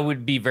 I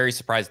would be very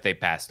surprised if they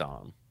passed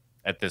on him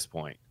at this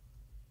point.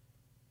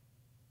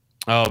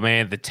 Oh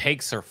man, the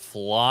takes are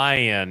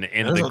flying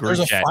in the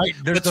group chat.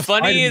 What's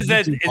funny is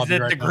that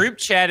the group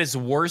chat is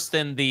worse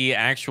than the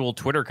actual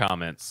Twitter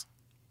comments.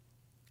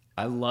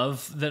 I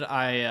love that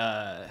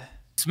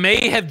This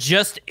may have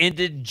just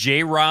ended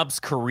J-Rob's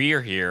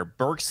career here.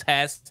 Burks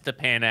has to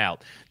pan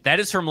out. That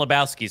is from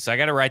Lebowski, so I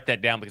got to write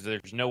that down because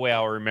there's no way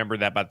I'll remember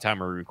that by the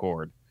time I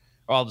record.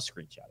 Or I'll just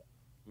screenshot it.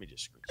 Let me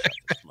just screenshot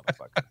this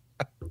motherfucker.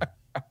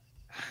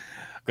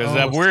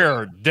 Because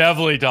we're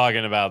definitely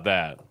talking about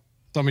that.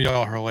 Some of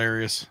y'all are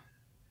hilarious.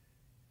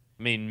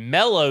 I mean,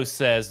 Mello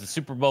says the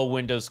Super Bowl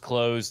window's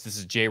closed. This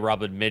is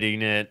J-Rob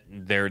admitting it.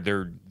 They're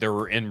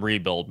in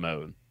rebuild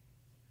mode.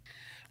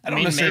 I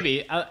mean,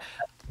 maybe.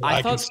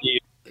 I thought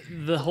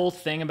the whole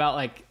thing about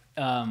like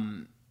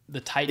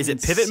the Titans.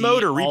 Is it pivot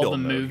mode or rebuild all the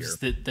mode moves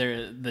here?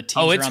 that the teams.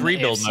 Oh, it's around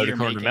rebuild the AFC mode are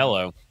according to making.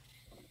 Mello.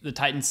 The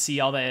Titans see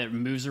all the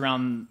moves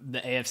around the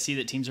AFC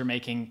that teams are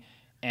making,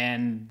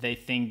 and they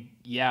think,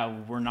 yeah,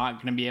 we're not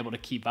going to be able to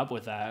keep up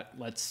with that.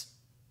 Let's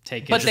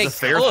take it. But they a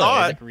fair could.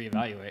 thought.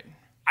 Reevaluate.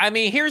 I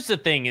mean, here's the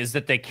thing is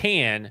that they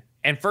can.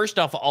 And first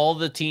off, all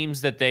the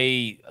teams that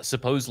they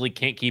supposedly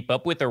can't keep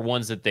up with are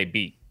ones that they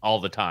beat all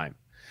the time.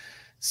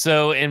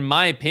 So in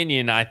my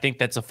opinion, I think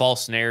that's a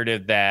false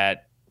narrative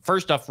that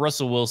first off,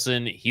 Russell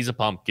Wilson, he's a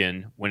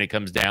pumpkin when it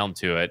comes down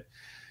to it.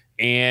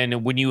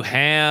 And when you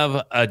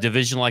have a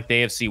division like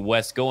the AFC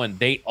West going,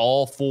 they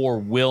all 4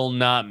 will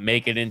not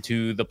make it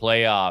into the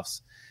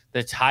playoffs.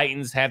 The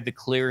Titans have the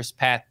clearest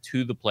path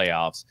to the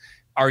playoffs.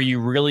 Are you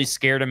really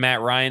scared of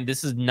Matt Ryan?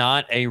 This is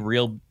not a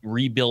real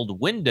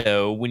rebuild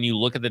window when you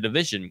look at the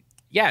division.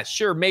 yeah,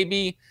 sure,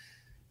 maybe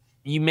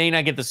you may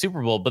not get the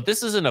Super Bowl, but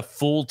this isn't a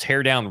full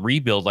teardown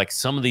rebuild like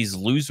some of these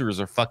losers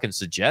are fucking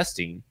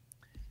suggesting.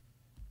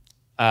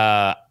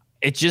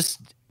 It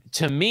just,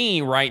 to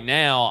me right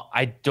now,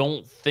 I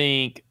don't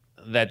think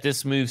that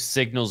this move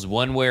signals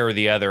one way or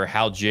the other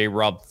how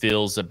J-Rob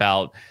feels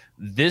about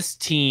this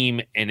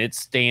team and its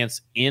stance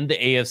in the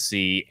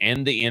AFC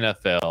and the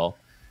NFL,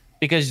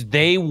 because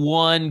they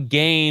won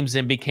games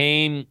and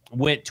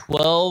went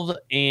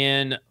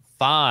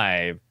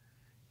 12-5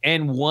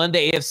 and won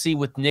the AFC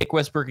with Nick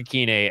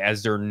Westbrook-Ikhine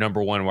as their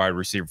number one wide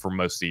receiver for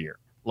most of the year.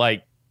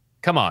 Like,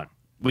 come on.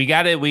 We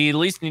at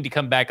least need to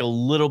come back a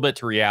little bit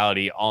to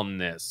reality on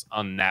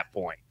that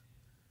point.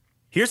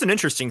 Here's an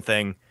interesting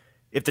thing.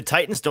 If the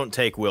Titans don't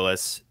take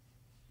Willis,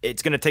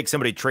 it's going to take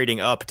somebody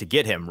trading up to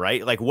get him,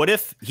 right? Like, what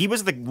if he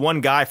was the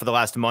one guy for the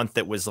last month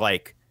that was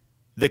like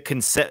the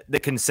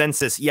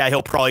consensus, yeah,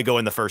 he'll probably go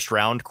in the first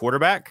round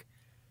quarterback,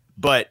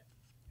 but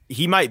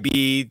he might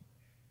be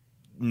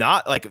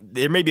not, like,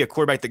 there may be a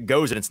quarterback that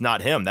goes and it's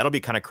not him. That'll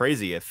be kind of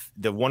crazy if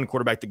the one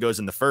quarterback that goes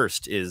in the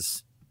first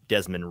is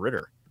Desmond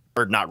Ridder.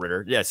 Or not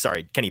Ridder. Yeah,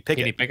 sorry, Kenny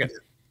Pickett.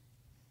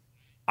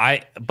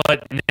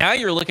 But now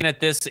you're looking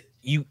at this.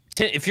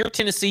 If you're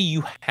Tennessee,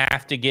 you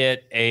have to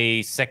get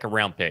a second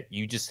round pick.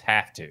 You just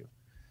have to.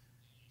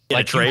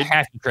 Like, you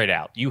have to trade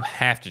out. You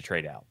have to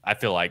trade out. I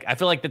feel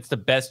like that's the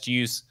best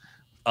use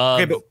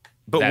of. Okay,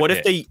 but what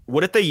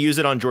if they use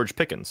it on George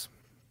Pickens?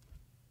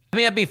 I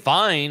mean, I'd be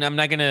fine. I'm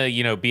not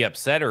gonna, be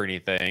upset or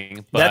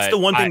anything. But that's the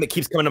one thing that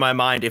keeps coming to my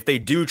mind. If they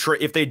do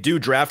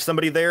draft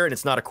somebody there and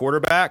it's not a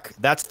quarterback,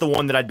 that's the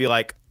one that I'd be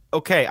like,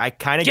 okay, I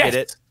kind of get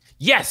it.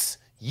 Yes.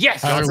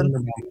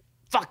 Johnson.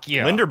 Fuck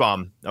yeah.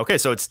 Linderbaum. Okay,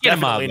 so it's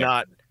definitely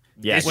not.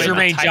 Yeah, it's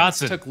Jermaine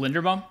Johnson. Took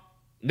Linderbaum?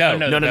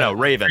 No.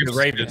 Ravens. The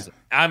Ravens.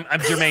 I'm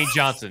Jermaine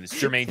Johnson. It's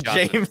Jermaine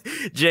Johnson.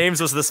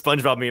 James was the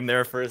SpongeBob meme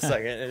there for a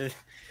second.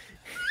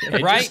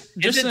 Right?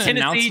 Isn't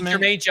Tennessee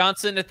Jermaine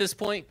Johnson at this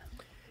point?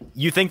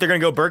 You think they're gonna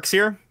go Burks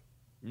here?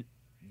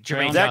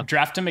 Jermaine Johnson.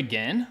 Draft him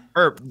again?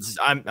 Or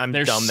I'm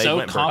They're dumb. They so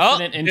went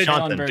confident in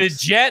Jalen The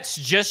Burks. Jets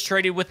just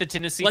traded with the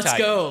Tennessee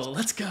Titans.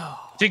 Let's go.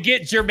 To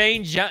get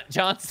Jermaine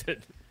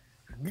Johnson.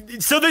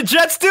 So the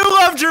Jets do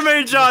love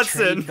Jermaine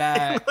Johnson.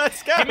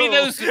 Let's go.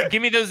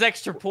 Give me those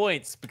extra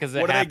points because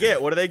what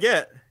do they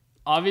get?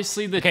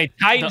 Obviously,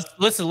 Titans.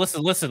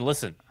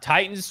 Listen.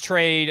 Titans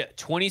trade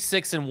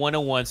 26 and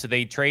 101, so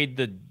they trade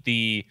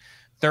the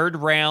third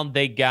round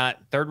pick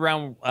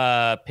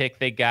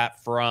they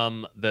got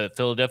from the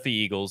Philadelphia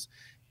Eagles,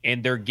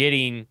 and they're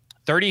getting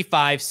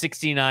 35,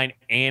 69,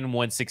 and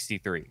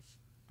 163.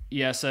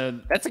 Yeah, so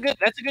that's a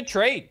good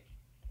trade.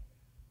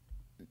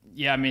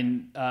 Yeah, I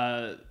mean,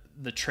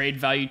 the trade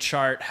value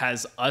chart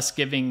has us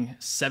giving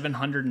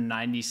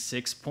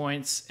 796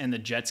 points and the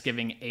Jets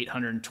giving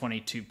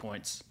 822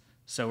 points.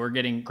 So we're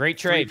getting great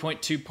trade,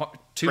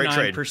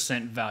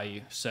 3.29%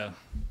 value. So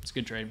it's a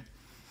good trade,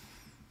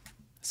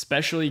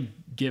 especially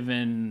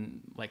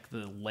given like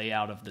the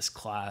layout of this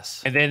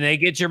class. And then they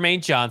get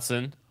Jermaine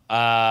Johnson.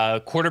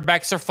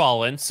 Quarterbacks are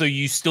falling, so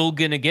you still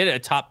gonna get a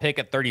top pick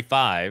at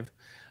 35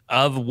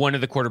 of one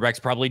of the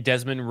quarterbacks, probably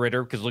Desmond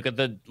Ridder. Because look at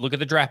the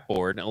draft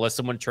board. Unless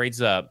someone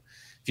trades up,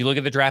 if you look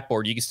at the draft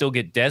board, you can still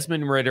get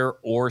Desmond Ridder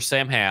or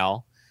Sam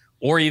Howell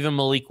or even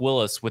Malik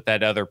Willis with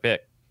that other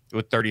pick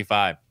with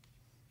 35.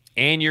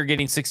 And you're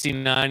getting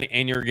 69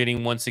 and you're getting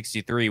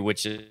 163,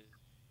 which is,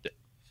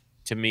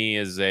 to me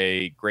is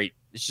it's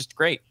just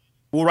great.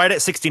 Well, right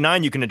at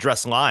 69, you can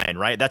address line,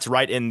 right? That's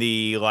right in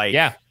the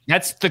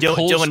that's the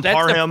Dylan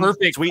Parham, the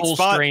perfect sweet Cole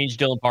spot. Strange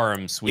Dylan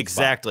Parham sweet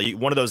exactly.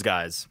 spot. One of those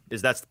guys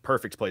that's the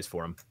perfect place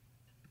for him.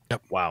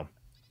 Yep. Wow.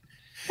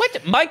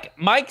 What?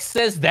 Mike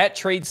says that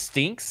trade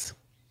stinks.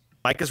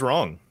 Mike is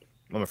wrong,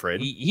 I'm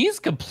afraid. He's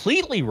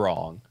completely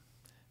wrong.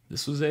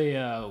 This was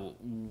a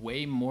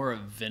way more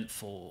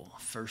eventful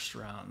first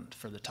round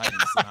for the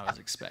Titans than I was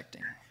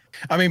expecting.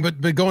 I mean, but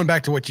going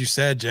back to what you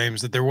said,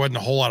 James, that there wasn't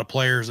a whole lot of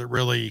players that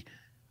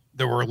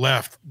were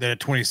left that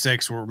at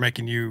 26 were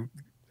making you.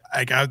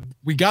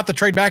 We got the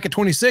trade back at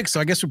 26, so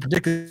I guess we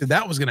predicted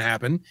that was going to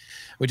happen.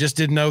 We just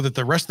didn't know that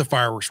the rest of the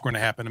fireworks were going to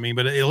happen. I mean,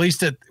 but at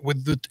least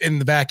in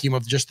the vacuum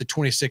of just the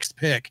 26th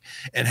pick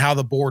and how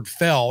the board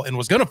fell and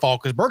was going to fall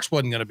because Burks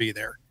wasn't going to be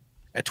there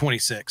at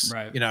 26.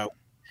 Right.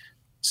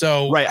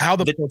 So how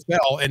the board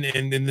fell and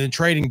then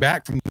trading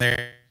back from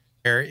there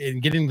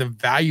and getting the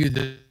value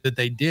that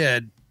they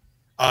did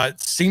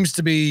seems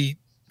to be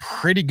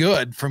pretty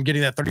good from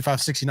getting that 35,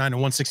 69 to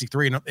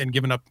 163 and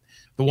giving up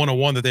the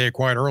 101 that they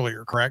acquired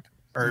earlier, correct?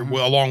 Or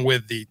along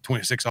with the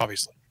 26,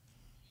 obviously.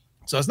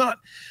 So it's not,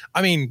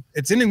 I mean,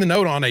 it's ending the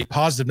note on a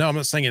positive note. I'm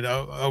not saying it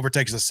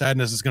overtakes the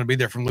sadness that's going to be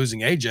there from losing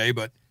AJ,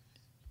 but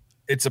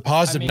it's a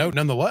positive note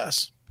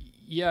nonetheless.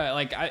 Yeah,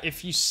 like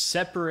if you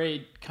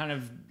separate kind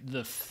of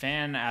the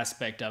fan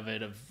aspect of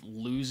it, of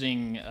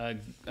losing a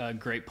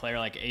great player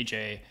like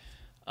AJ,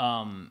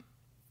 I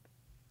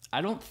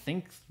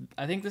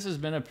think this has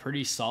been a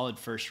pretty solid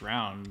first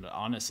round,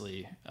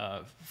 honestly,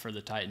 for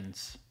the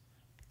Titans.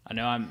 I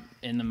know I'm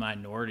in the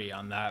minority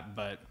on that,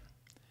 but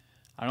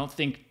I don't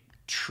think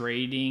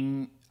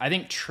trading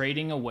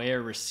away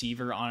a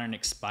receiver on an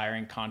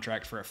expiring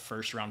contract for a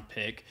first-round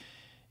pick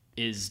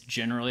is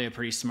generally a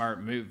pretty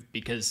smart move,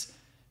 because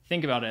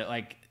think about it,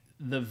 like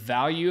the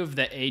value of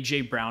the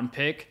AJ Brown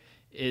pick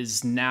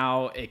is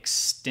now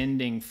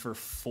extending for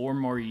 4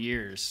 more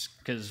years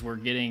because we're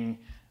getting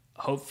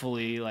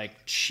hopefully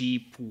like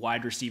cheap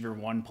wide receiver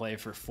 1 play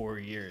for 4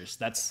 years.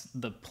 That's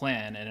the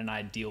plan in an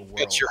ideal world.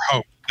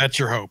 That's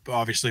your hope.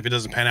 Obviously, if it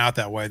doesn't pan out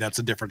that way, that's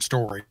a different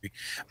story.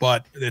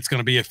 But it's going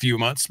to be a few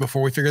months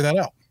before we figure that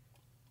out.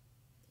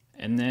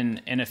 And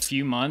then in a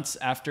few months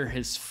after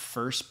his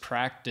first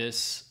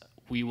practice,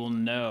 we will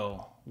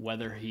know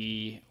whether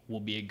he will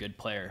be a good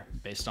player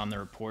based on the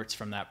reports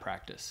from that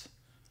practice.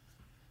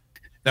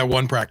 That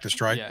one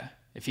practice, right? Yeah.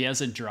 If he has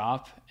a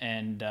drop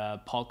and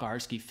Paul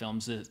Kaharski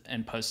films it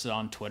and posts it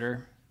on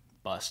Twitter,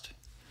 bust.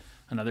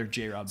 Another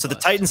J-Rob So bust.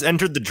 the Titans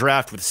entered the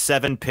draft with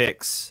 7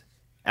 picks.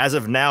 As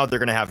of now, they're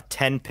going to have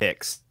 10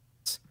 picks.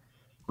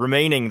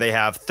 Remaining, they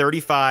have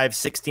 35,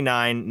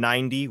 69,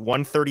 90,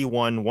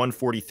 131,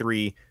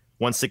 143,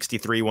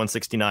 163,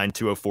 169,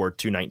 204,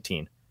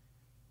 219.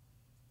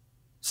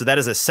 So that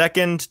is a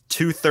second,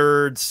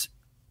 2/3,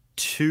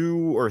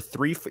 2 or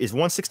 3. Is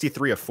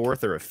 163 a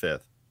 4th or a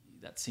 5th?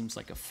 That seems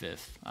like a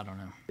 5th. I don't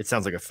know. It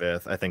sounds like a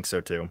 5th. I think so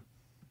too.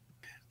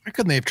 Why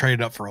couldn't they have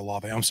traded up for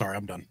Olave? I'm sorry,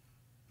 I'm done.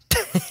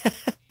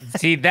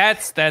 See,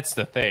 that's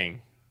the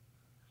thing.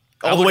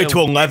 All the way to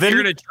 11. If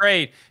you're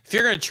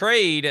gonna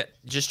trade,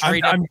 just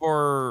trade up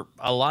for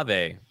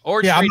Olave,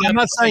 or yeah, trade I'm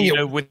not saying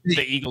it with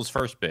the Eagles'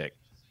 first pick.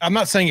 I'm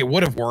not saying it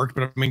would have worked,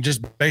 but I mean,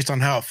 just based on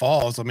how it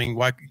falls, I mean,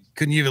 why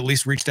couldn't you have at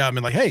least reached out and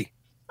been like, "Hey,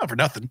 not for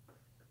nothing"?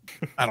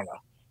 I don't know.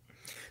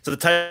 So the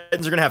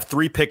Titans are going to have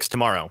 3 picks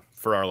tomorrow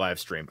for our live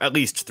stream. At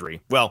least 3.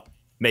 Well,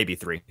 maybe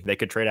 3. They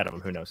could trade out of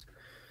them. Who knows?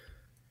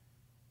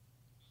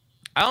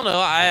 I don't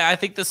know. I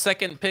think the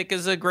second pick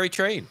is a great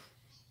trade.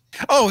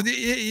 Oh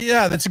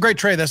yeah, that's a great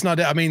trade. That's not.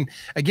 I mean,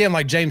 again,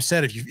 like James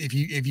said, if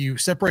you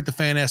separate the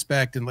fan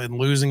aspect and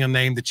losing a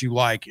name that you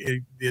like,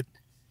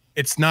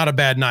 it's not a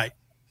bad night.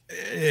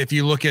 If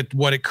you look at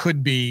what it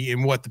could be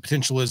and what the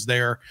potential is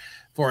there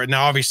for it.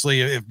 Now,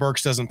 obviously, if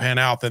Burks doesn't pan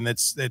out, then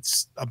it's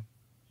a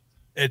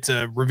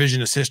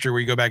revisionist history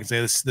where you go back and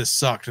say this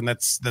sucked, and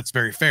that's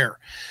very fair.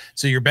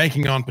 So you're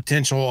banking on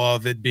potential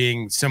of it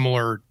being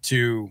similar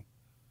to,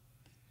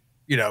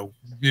 you know,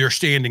 your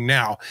standing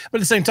now. But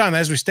at the same time,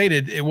 as we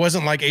stated, it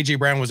wasn't like AJ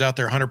Brown was out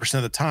there 100%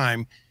 of the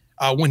time.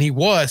 When he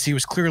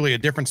was clearly a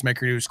difference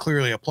maker. He was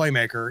clearly a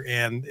playmaker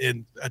and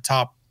in a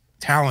top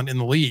talent in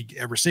the league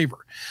at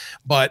receiver.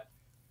 But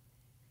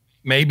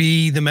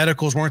maybe the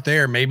medicals weren't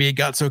there. Maybe it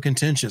got so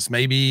contentious.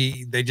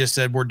 Maybe they just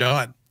said, we're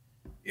done.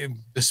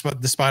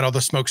 Despite all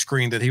the smoke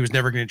screen that he was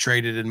never going to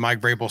trade it, and Mike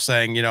Vrabel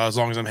saying, you know, as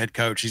long as I'm head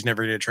coach, he's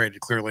never going to trade it.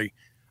 Clearly,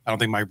 I don't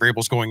think Mike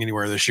Vrabel's going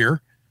anywhere this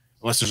year,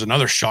 unless there's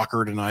another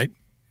shocker tonight.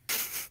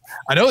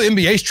 I know the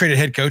NBA's traded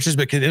head coaches,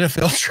 but can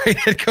NFL trade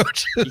head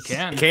coaches? You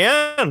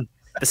can.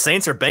 The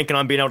Saints are banking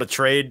on being able to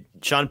trade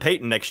Sean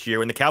Payton next year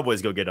when the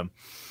Cowboys go get him.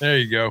 There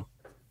you go.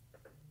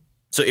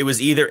 So it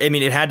was either, I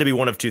mean, it had to be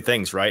one of two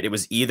things, right? It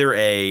was either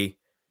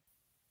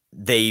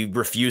they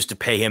refused to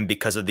pay him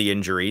because of the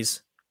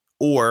injuries,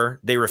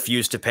 or they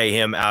refused to pay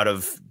him out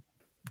of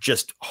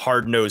just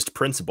hard-nosed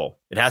principle.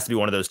 It has to be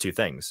one of those two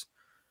things.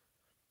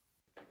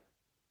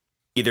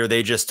 Either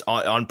they just,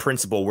 on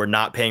principle, we're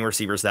not paying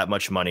receivers that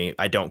much money.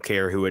 I don't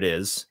care who it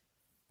is.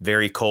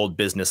 Very cold,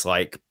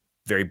 business-like,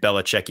 very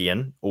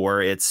Belichickian.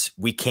 Or it's,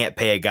 we can't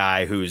pay a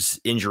guy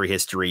whose injury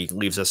history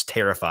leaves us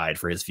terrified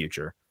for his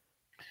future.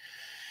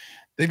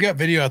 They've got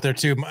video out there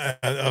too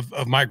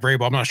of Mike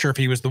Vrabel. I'm not sure if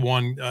he was the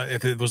one,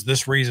 if it was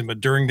this reason, but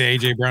during the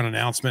AJ Brown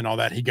announcement and all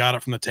that, he got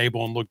up from the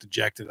table and looked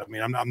dejected. I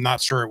mean, I'm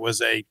not sure it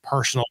was a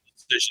personal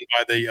decision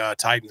by the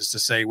Titans to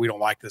say, we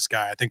don't like this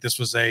guy. I think this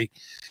was a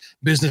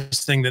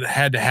business thing that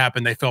had to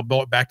happen. They felt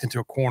backed into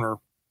a corner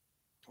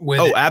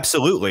with it.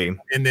 Absolutely.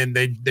 And then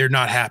they're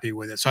not happy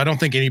with it. So I don't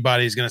think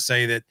anybody's going to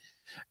say that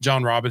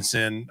John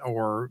Robinson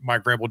or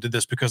Mike Vrabel did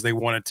this because they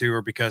wanted to,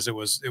 or because it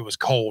was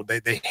cold.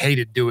 They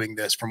hated doing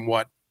this from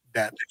what,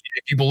 that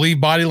if you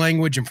believe body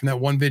language and from that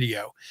one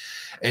video,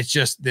 it's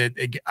just that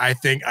I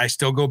think I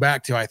still go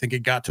back to, I think it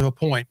got to a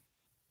point.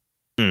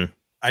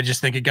 I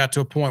just think it got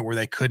to a point where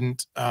they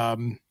couldn't,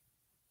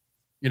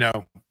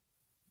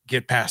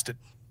 get past it.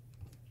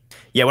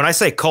 Yeah. When I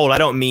say cold, I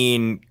don't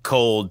mean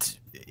cold,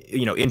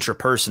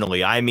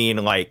 intrapersonally. I mean,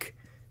 like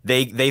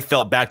they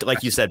felt backed,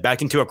 like you said,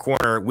 backed into a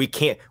corner. We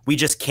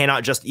just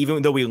cannot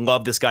even though we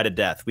love this guy to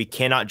death, we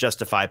cannot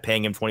justify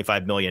paying him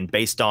 $25 million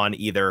based on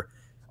either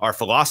our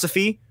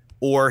philosophy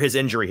or his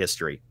injury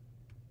history,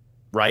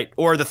 right?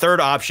 Or the third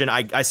option,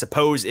 I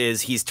suppose,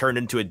 is he's turned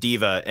into a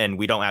diva and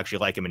we don't actually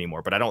like him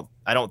anymore. But I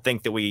don't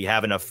think that we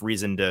have enough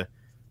reason to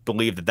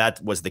believe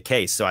that was the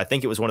case. So I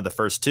think it was one of the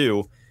first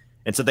two.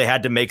 And so they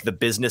had to make the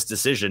business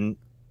decision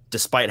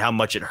despite how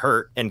much it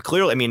hurt. And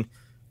clearly, I mean,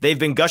 they've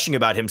been gushing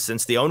about him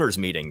since the owners'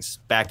 meetings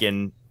back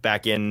in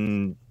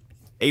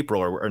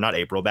April or not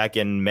April, back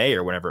in May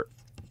or whenever.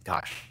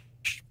 Gosh,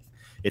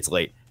 it's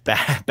late.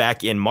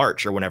 Back in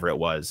March or whenever it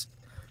was.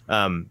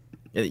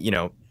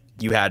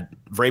 you had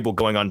Vrabel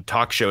going on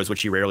talk shows,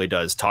 which he rarely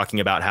does, talking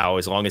about how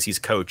as long as he's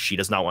coach, he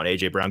does not want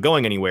A.J. Brown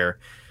going anywhere.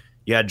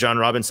 You had John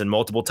Robinson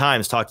multiple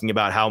times talking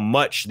about how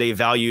much they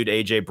valued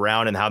A.J.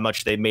 Brown and how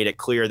much they made it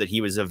clear that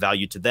he was of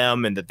value to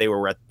them and that they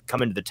were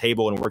coming to the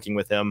table and working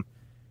with him.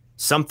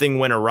 Something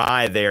went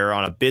awry there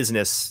on a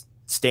business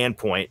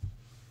standpoint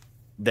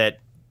that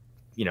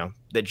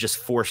just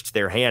forced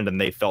their hand, and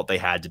they felt they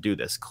had to do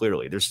this.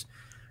 Clearly, there's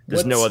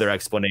no other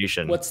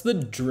explanation. What's the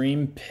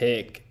dream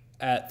pick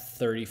at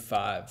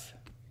 35?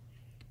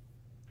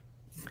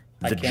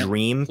 The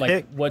dream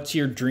pick? What's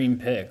your dream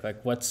pick?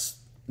 Like, what's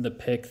the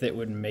pick that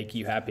would make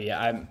you happy?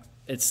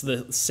 It's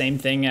the same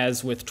thing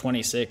as with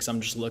 26.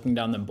 I'm just looking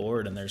down the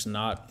board, and there's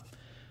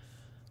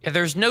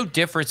no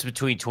difference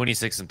between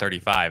 26 and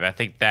 35. I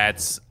think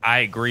I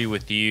agree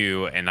with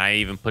you, and I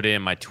even put it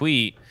in my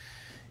tweet.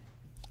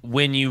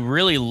 When you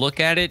really look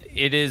at it,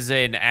 it is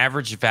an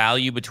average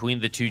value between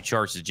the two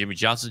charts, the Jimmy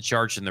Johnson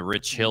chart and the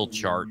Rich Hill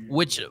chart,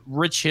 which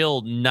Rich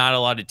Hill, not a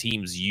lot of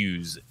teams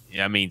use.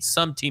 I mean,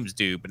 some teams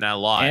do, but not a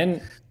lot.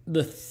 And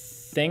the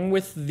thing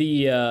with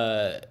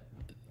the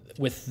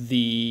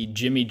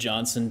Jimmy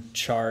Johnson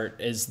chart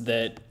is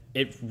that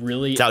it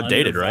really it's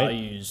outdated,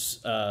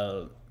 undervalues,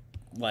 right?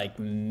 Like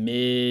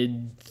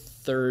mid,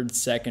 third,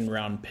 second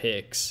round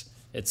picks.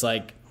 It's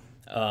like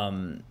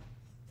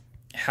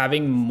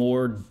having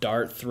more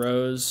dart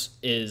throws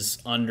is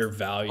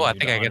undervalued. Well, I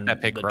think I get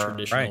that pick the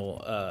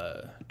traditional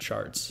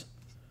charts.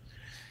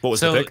 What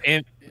was the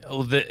pick?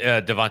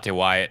 Devontae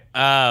Wyatt.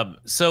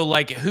 So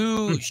like,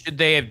 who should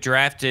they have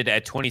drafted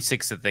at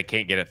 26 that they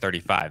can't get at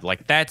 35?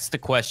 Like, that's the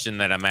question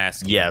that I'm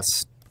asking.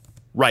 Yes.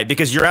 Right,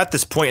 because you're at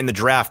this point in the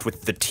draft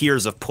with the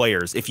tiers of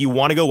players. If you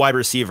want to go wide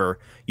receiver,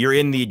 you're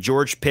in the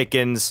George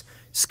Pickens,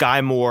 Sky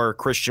Moore,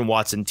 Christian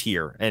Watson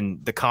tier, and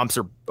the comps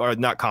are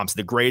not comps.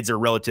 The grades are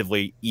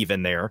relatively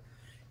even there.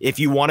 If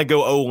you want to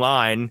go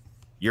O-line,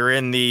 you're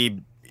in the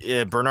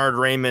Bernard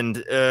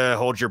Raymond,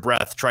 hold your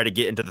breath, try to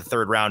get into the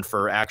third round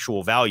for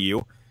actual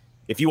value.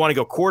 If you want to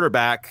go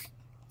quarterback,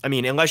 I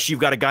mean, unless you've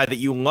got a guy that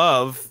you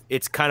love,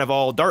 it's kind of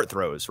all dart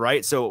throws,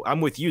 right? So I'm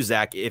with you,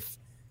 Zach.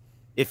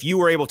 If you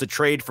were able to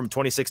trade from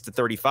 26 to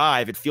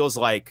 35, it feels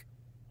like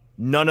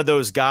none of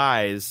those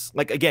guys,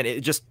 like, again,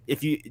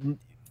 if you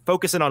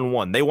focus in on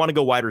one, they want to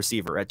go wide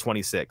receiver at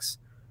 26.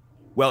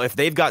 Well, if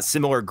they've got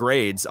similar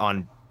grades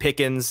on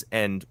Pickens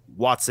and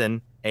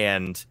Watson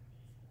and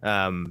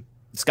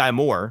Sky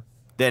Moore,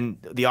 then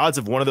the odds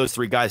of one of those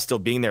three guys still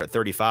being there at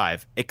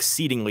 35,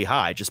 exceedingly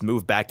high. Just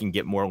move back and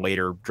get more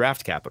later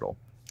draft capital.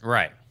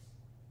 Right.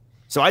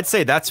 So I'd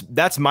say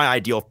that's my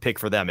ideal pick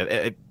for them.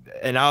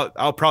 And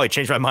I'll probably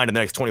change my mind in the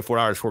next 24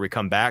 hours before we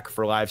come back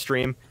for live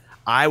stream.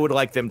 I would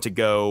like them to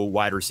go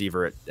wide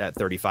receiver at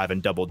 35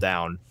 and double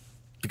down,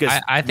 because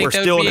I think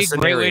that would be a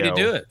great way to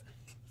do it.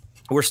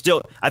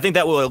 I think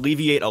that will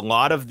alleviate a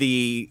lot of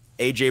the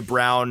A.J.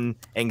 Brown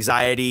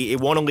anxiety. It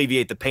won't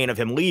alleviate the pain of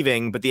him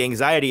leaving, but the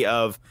anxiety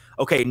of,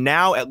 okay,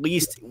 now at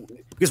least,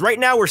 because right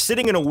now we're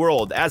sitting in a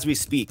world as we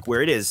speak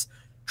where it is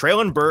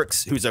Treylon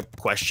Burks, who's a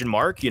question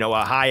mark,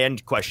 a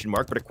high-end question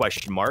mark, but a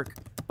question mark.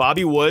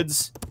 Bobby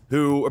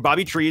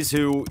Trees,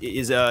 who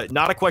is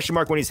not a question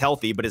mark when he's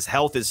healthy, but his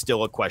health is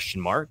still a question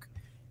mark.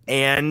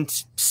 And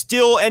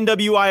still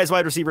NWI as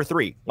wide receiver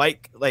 3.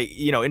 Like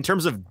in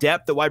terms of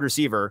depth at wide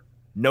receiver,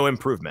 no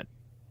improvement.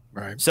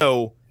 Right.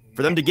 So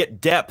for them to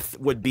get depth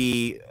would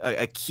be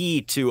a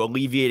key to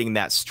alleviating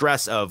that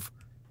stress of,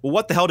 well,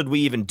 what the hell did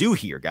we even do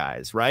here,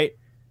 guys? Right.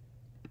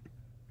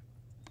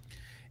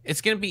 It's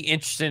going to be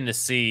interesting to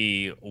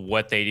see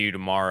what they do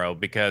tomorrow,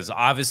 because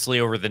obviously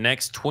over the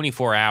next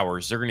 24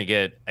 hours, they're going to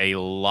get a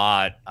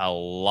lot of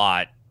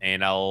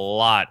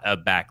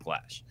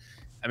backlash.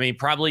 I mean,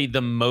 probably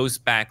the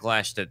most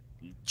backlash that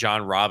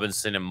John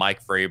Robinson and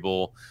Mike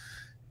Vrabel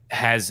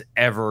has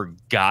ever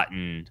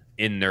gotten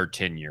in their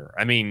tenure.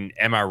 I mean,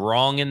 am I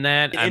wrong in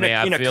that? In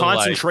a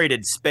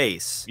concentrated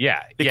space.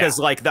 Yeah. Because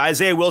like the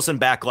Isaiah Wilson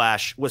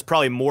backlash was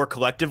probably more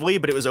collectively,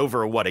 but it was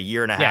over a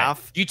year and a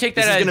half. You take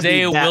that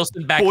Isaiah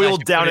Wilson backlash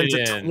boiled down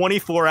into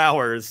 24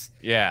 hours.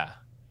 Yeah.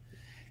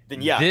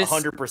 Then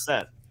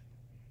 100%.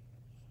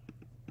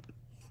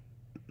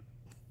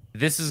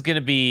 This is going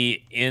to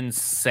be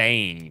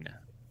insane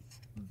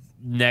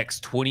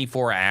next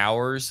 24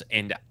 hours.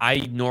 And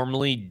I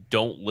normally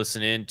don't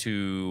listen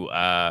into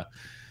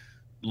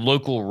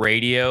local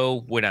radio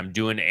when I'm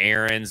doing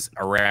errands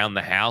around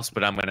the house,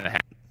 but I'm going to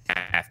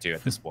have to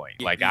at this point.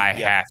 Like, I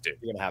have to.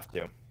 You're going to have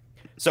to.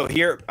 So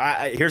here's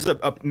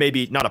a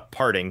maybe not a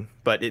parting,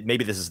 but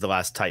maybe this is the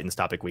last Titans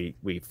topic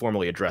we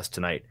formally addressed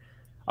tonight.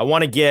 I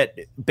want to get,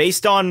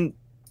 based on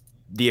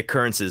the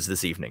occurrences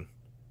this evening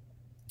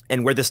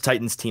and where this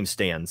Titans team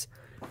stands,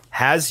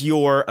 has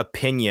your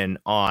opinion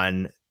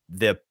on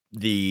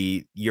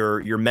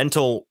your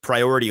mental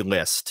priority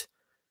list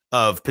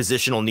of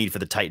positional need for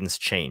the Titans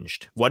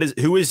changed?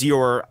 Who is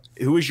your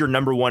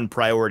number one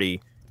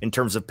priority in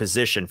terms of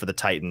position for the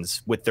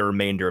Titans with the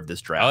remainder of this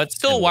draft? Oh, it's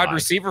still a wide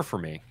receiver for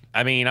me.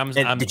 I mean,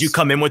 did you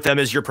come in with them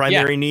as your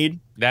primary need?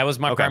 That was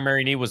my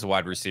primary need, was a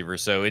wide receiver.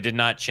 So it did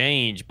not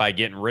change by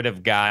getting rid of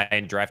a guy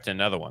and drafting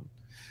another one.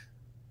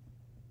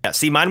 Yeah,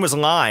 see, mine was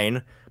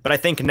line, but I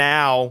think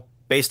now,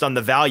 based on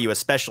the value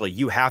especially,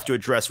 you have to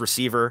address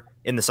receiver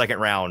in the second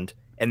round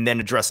and then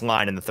address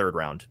line in the third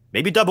round.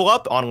 Maybe double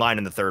up on line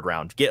in the third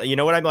round. You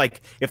know what I'm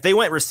like? If they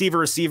went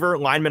receiver,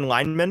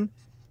 lineman,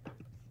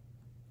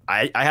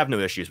 I have no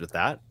issues with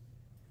that.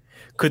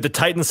 Could the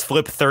Titans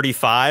flip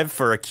 35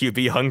 for a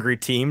QB-hungry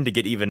team to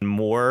get even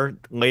more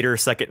later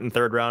second and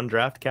third round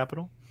draft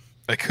capital?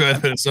 They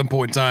could, but at some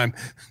point in time,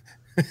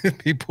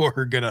 people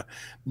are going to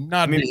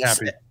not be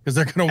happy because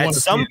they're going to want to.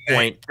 At some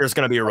point, there's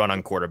going to be a run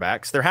on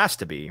quarterbacks. There has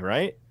to be,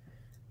 right?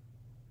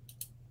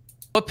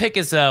 What pick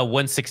is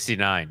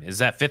 169? Is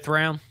that 5th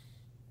round?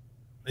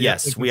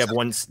 Yes, we have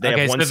one. They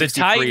have so the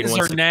Titans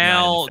are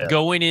now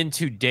going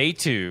into day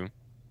 2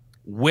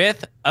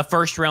 with a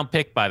first-round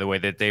pick, by the way,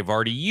 that they've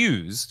already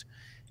used.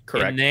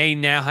 Correct. And they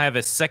now have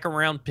a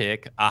second-round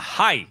pick, a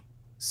high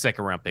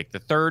second-round pick, the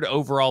 3rd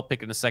overall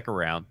pick in the second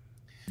round.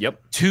 Yep.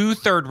 2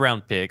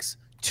 third-round picks,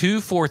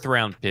 2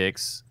 4th-round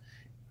picks,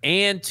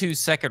 and 2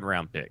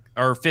 second-round pick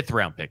or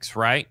 5th-round picks,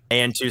 right?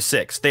 And 2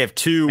 6th. They have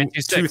two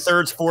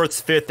 3rds,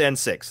 4ths, 5th, and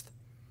 6th.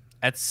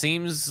 That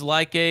seems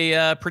like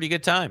a pretty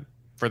good time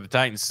for the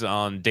Titans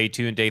on day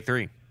 2 and day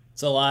 3.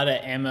 It's a lot of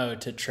ammo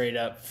to trade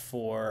up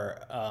for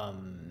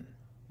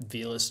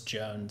Velus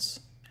Jones.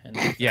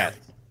 Yeah,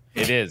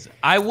 it is.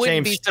 I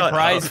wouldn't be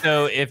surprised,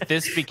 though, if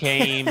this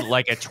became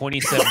like a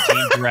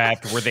 2017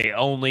 draft where they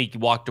only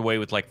walked away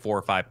with like 4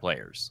 or 5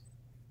 players.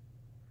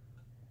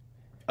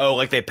 Oh,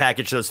 like they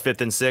package those 5th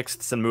and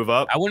 6ths and move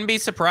up? I wouldn't be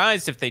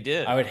surprised if they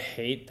did. I would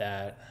hate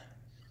that.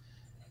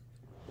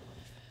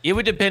 It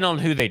would depend on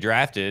who they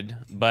drafted,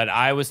 but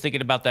I was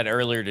thinking about that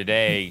earlier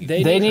today.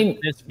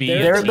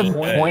 They're at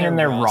the point in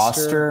their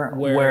roster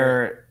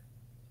where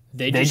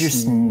they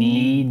just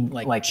need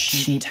like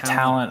cheap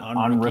talent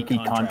on rookie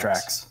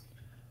contracts.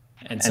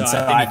 And so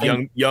I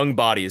think young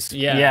bodies.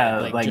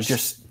 Yeah, like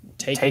just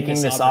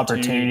taking this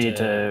opportunity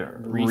to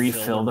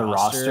refill the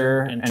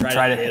roster and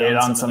try to hit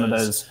on some of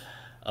those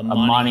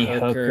Amani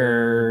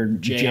Hooker,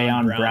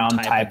 Jayon Brown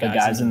type of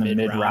guys in the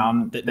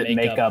mid-round that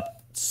make up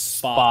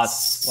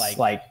spots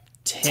like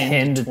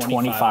 10 to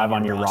 25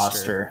 on your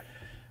roster.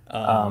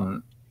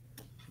 But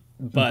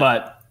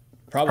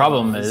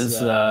problem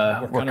is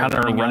we're kind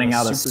of running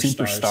out of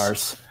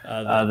superstars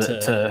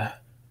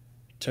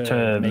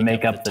to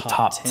make up the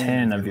top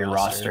 10 of your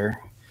roster.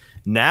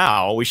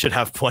 Now we should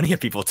have plenty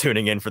of people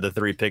tuning in for the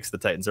 3 picks the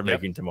Titans are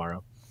making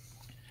tomorrow.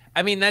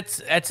 I mean,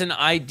 that's an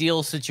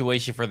ideal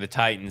situation for the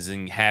Titans,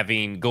 and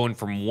going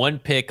from 1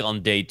 pick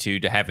on day 2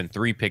 to having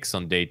 3 picks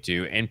on day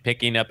 2 and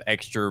picking up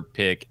extra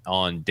pick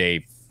on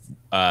day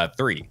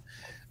 3.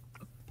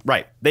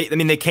 Right.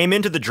 They came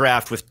into the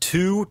draft with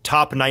 2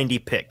 top 90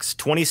 picks,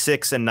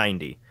 26 and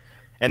 90,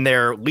 and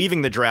they're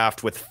leaving the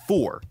draft with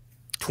 4,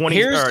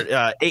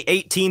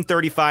 18,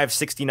 35,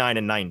 69,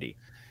 and 90.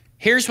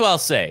 Here's what I'll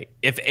say.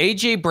 If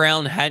A.J.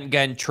 Brown hadn't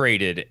gotten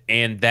traded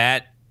and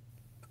that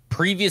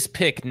previous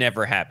pick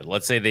never happened,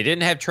 let's say they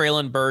didn't have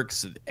Treylon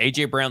Burks,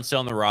 A.J. Brown still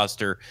on the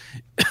roster,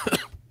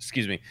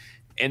 excuse me,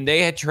 and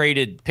they had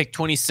traded pick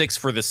 26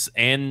 for this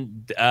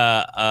and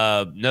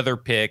another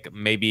pick,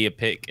 maybe a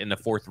pick in the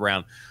 4th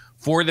round,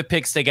 for the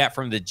picks they got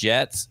from the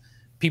Jets,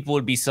 people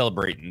would be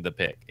celebrating the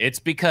pick. It's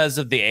because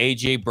of the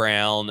A.J.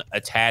 Brown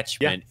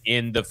attachment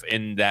in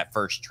that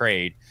first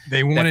trade.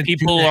 They wanted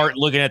people aren't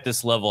looking at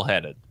this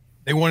level-headed.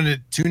 They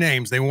wanted 2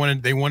 names. They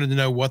wanted to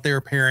know what they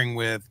were pairing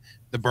with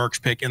the Burks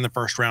pick in the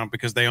first round,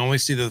 because they only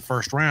see that the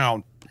first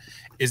round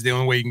is the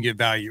only way you can get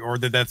value, or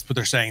that's what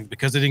they're saying.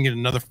 Because they didn't get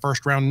another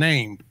first round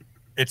name,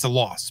 it's a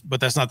loss. But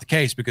that's not the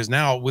case, because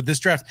now with this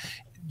draft,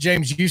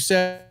 James, you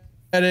said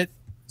it,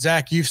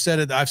 Zach, you've said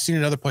it, I've seen it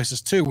in other places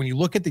too. When you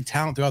look at the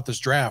talent throughout this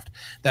draft,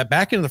 that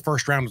back end of the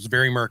first round was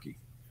very murky.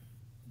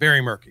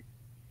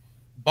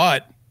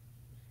 But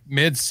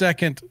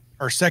mid-second,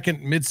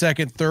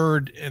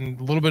 3rd, and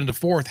a little bit into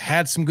 4th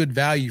had some good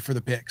value for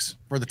the picks,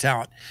 for the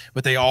talent,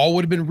 but they all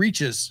would have been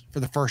reaches for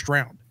the first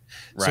round.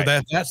 Right.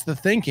 So that's the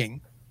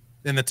thinking.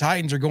 Then the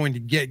Titans are going to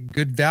get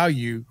good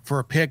value for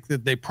a pick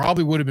that they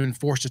probably would have been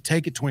forced to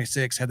take at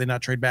 26 had they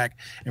not trade back,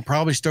 and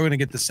probably still going to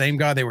get the same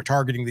guy they were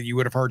targeting that you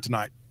would have heard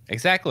tonight.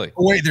 Exactly.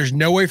 Wait, there's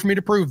no way for me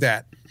to prove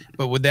that.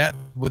 But with that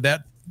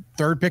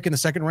 3rd pick in the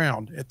second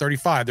round at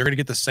 35, they're going to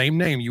get the same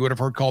name you would have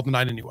heard called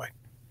tonight anyway.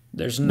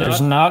 There's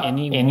not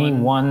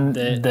anyone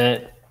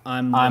that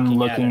I'm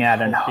looking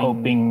at and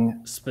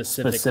hoping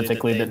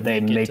specifically that they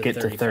make it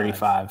to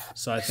 35.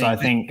 So I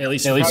think at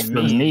least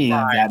for me,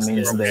 that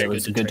means that it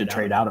was good to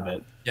trade out of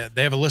it. Yeah,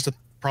 they have a list of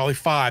probably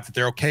 5 that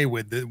they're okay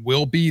with that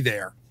will be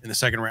there in the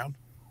second round.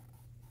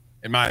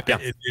 In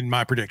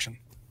my prediction,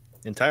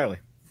 entirely.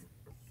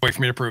 Wait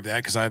for me to prove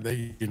that, because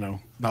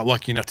not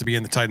lucky enough to be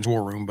in the Titans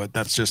war room, but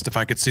that's just, if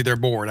I could see their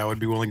board, I would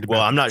be willing to bet.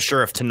 Well, I'm not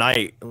sure if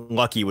tonight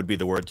lucky would be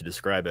the word to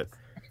describe it.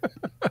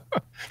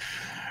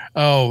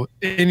 Oh,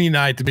 any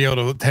night to be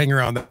able to hang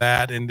around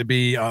that and to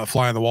be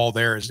fly on the wall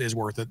there is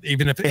worth it.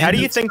 Even if. How do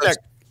you think that?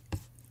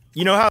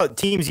 You know how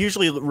teams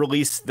usually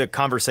release the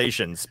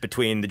conversations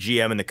between the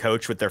GM and the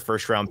coach with their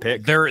first round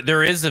pick?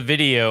 There is a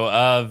video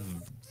of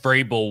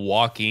Vrabel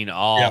walking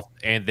off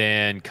and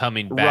then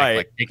coming back,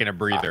 like taking a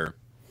breather.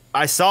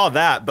 I saw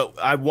that, but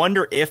I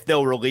wonder if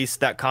they'll release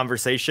that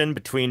conversation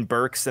between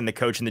Burks and the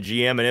coach and the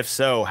GM, and if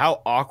so,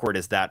 how awkward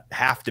does that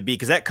have to be?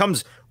 Because that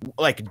comes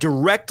like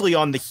directly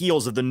on the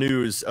heels of the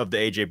news of the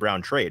AJ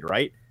Brown trade,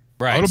 right?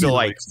 Right. So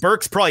like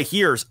Burks probably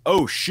hears,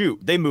 oh shoot,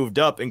 they moved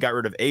up and got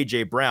rid of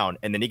AJ Brown,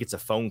 and then he gets a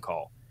phone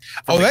call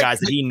from the guys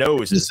that he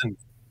knows. Listen,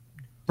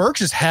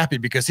 Burks is happy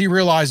because he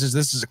realizes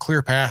this is a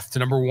clear path to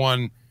number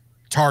one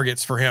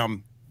targets for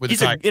him.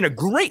 He's in a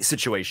great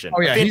situation.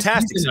 Oh yeah,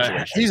 fantastic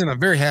situation. He's in a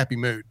very happy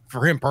mood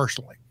for him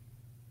personally.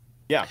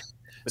 Yeah,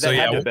 but that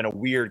had to have been a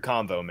weird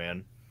convo,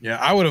 man. Yeah,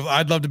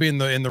 I'd love to be in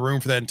the room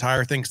for that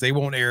entire thing because they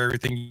won't air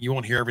everything. You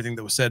won't hear everything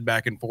that was said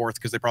back and forth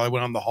because they probably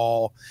went on the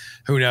hall.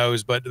 Who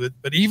knows? But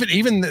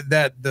even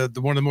that the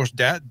one of the most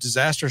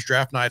disastrous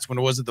draft nights when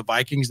it was the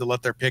Vikings that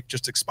let their pick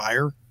just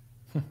expire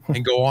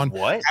and go on.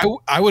 What?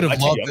 I would have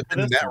loved to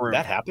be in that room.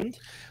 That happened.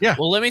 Yeah.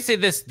 Well, let me say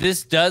this.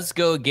 This does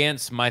go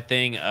against my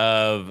thing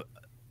of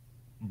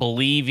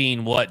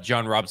believing what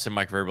John Robinson,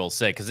 Mike Vrabel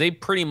said, because they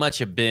pretty much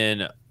have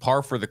been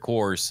par for the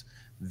course,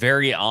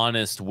 very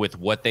honest with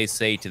what they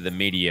say to the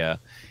media.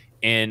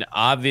 And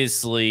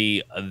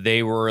obviously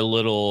they were a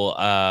little,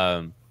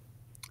 I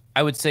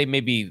would say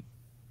maybe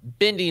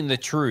bending the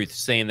truth,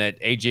 saying that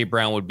AJ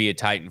Brown would be a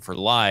Titan for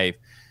life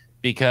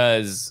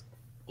because,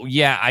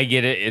 yeah, I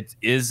get it. It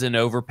is an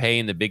overpay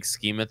in the big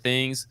scheme of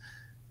things.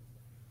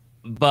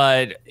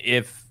 But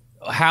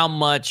how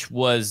much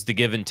was the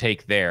give and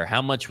take there?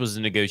 How much was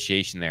the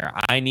negotiation there?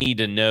 I need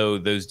to know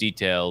those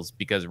details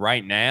because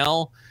right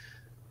now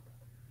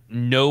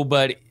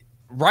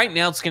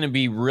it's going to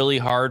be really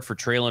hard for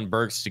Treylon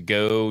Burks to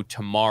go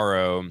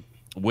tomorrow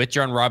with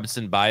John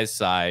Robinson by his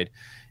side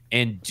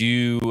and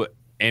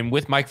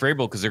with Mike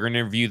Vrabel, because they're going to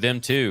interview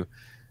them too,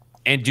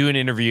 and do an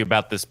interview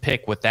about this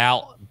pick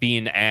without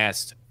being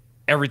asked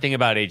everything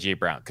about AJ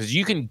Brown. Because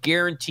you can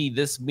guarantee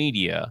this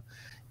media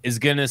is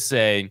going to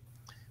say,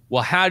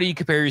 well, how do you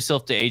compare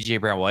yourself to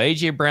AJ Brown? Well,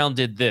 AJ Brown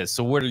did this,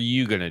 so what are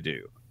you going to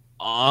do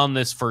on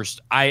this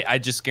first? I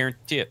just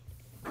guarantee it.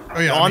 Oh,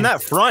 yeah, on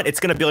that front, it's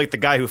going to be like the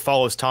guy who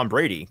follows Tom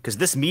Brady, because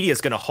this media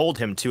is going to hold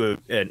him to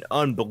an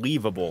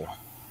unbelievable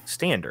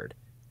standard.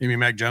 You mean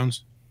Mac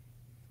Jones?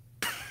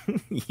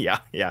 Yeah.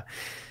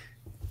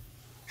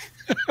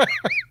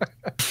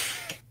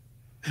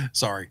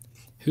 Sorry.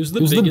 Who's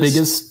the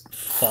biggest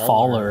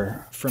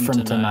faller from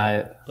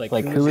tonight?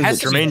 Like who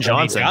is it? Jermaine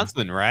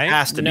Johnson, right?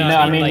 Has to be. No,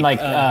 I mean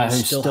who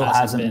still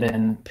hasn't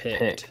been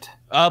picked.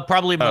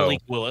 Probably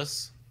Malik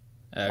Willis.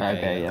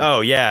 Okay. Yeah.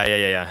 Oh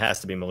yeah. Has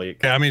to be Malik.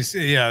 Yeah, I mean,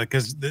 yeah,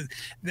 because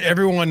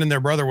everyone and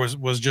their brother was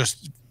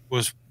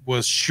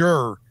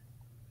sure,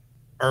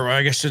 or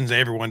I guess shouldn't say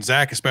everyone,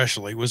 Zach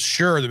especially was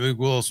sure that Malik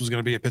Willis was going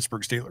to be a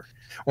Pittsburgh Steeler,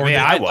 or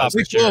I was.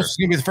 Malik Willis was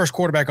going to be the first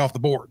quarterback off the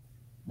board.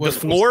 The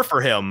floor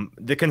for him,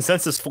 the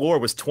consensus floor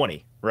was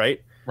 20,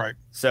 right? Right.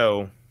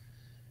 So,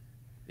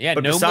 yeah,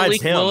 but no besides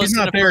Malik him, Willis he's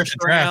not there at the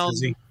draft, round.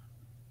 is he?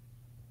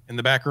 In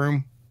the back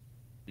room.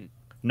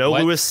 No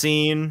Lewis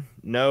Cine.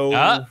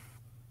 No.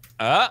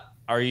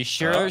 Are you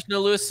sure there's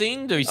no Lewis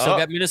Cine? Do you still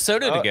got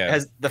Minnesota to go?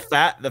 Has the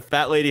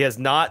fat lady has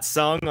not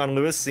sung on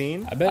Lewis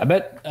Cine? I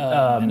bet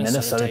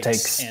Minnesota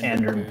takes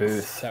Andrew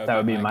Booth. That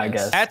would be my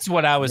guess. That's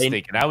what I was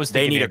thinking.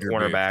 They need Andrew a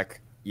cornerback. Booth.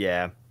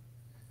 Yeah.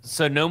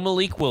 So no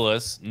Malik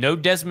Willis, no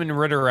Desmond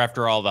Ridder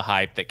after all the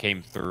hype that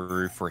came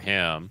through for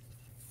him.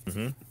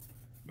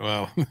 Mm-hmm.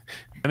 Well,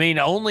 I mean,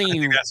 I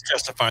think that's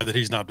justified that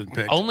he's not been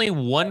picked. Only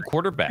one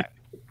quarterback.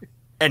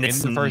 And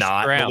it's in the first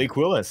not round. Malik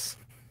Willis.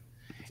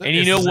 And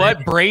you know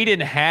what? Braden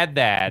had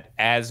that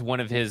as one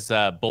of his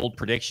bold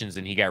predictions,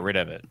 and he got rid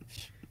of it.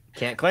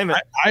 Can't claim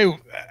it.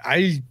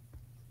 I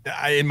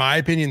in my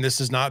opinion, this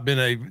has not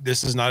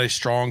a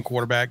strong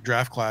quarterback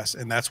draft class,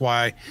 and that's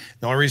why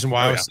the only reason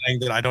why I was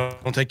saying that I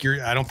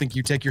don't think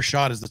you take your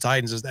shot as the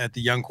Titans is at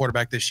the young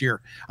quarterback this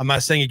year. I'm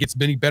not saying it gets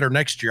any better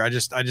next year. I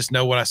just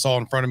know what I saw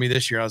in front of me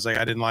this year. I was like,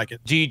 I didn't like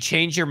it. Do you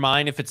change your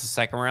mind if it's a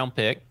second round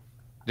pick?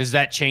 Does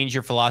that change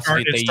your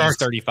philosophy if they use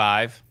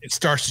 35? It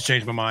starts to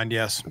change my mind,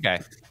 yes. Okay.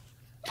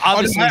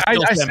 Obviously,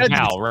 I Sam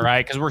Howell,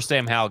 right? Because we're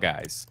Sam Howell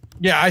guys.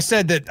 Yeah,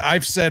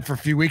 I've said for a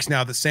few weeks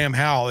now that Sam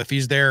Howell, if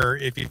he's there,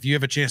 if you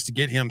have a chance to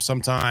get him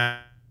sometime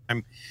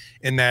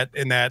in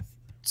that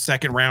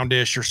second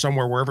round-ish or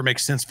somewhere, wherever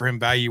makes sense for him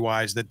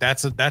value-wise,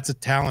 that's a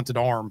talented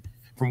arm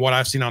from what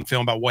I've seen on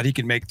film about what he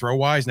can make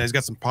throw-wise. Now, he's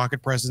got some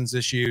pocket presence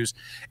issues,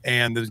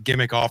 and the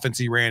gimmick offense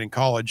he ran in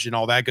college and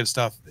all that good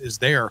stuff is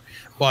there.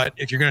 But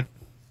if you're going to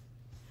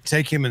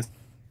take him and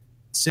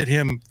sit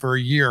him for a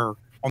year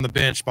on the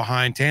bench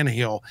behind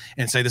Tannehill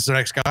and say this is the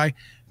next guy,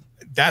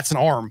 that's an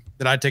arm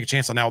that I'd take a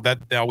chance on. Now that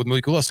with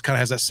Malik Willis kind of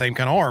has that same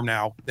kind of arm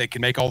now that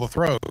can make all the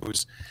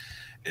throws.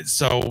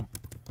 So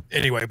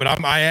anyway, but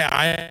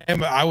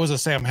I was a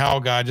Sam Howell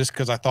guy just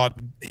because I thought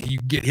you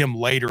get him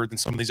later than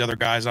some of these other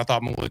guys. I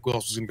thought Malik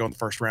Willis was going to go in the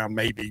first round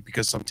maybe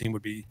because some team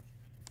would be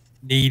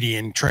needy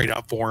and trade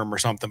up for him or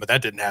something, but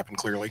that didn't happen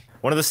clearly.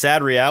 One of the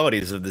sad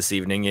realities of this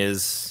evening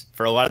is,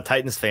 for a lot of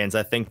Titans fans,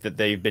 I think that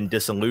they've been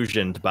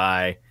disillusioned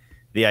by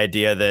the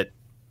idea that,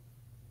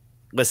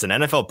 listen,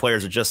 NFL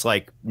players are just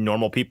like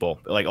normal people.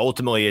 Like,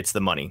 ultimately, it's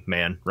the money,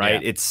 man,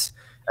 right? Yeah. It's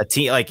a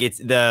team, like it's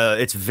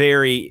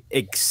very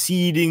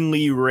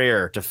exceedingly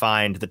rare to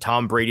find the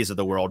Tom Brady's of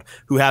the world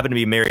who happen to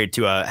be married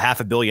to a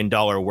 $500 million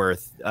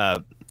worth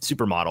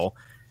supermodel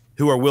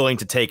who are willing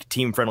to take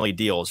team-friendly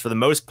deals. For the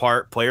most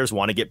part, players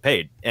want to get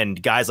paid.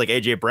 And guys like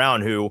A.J.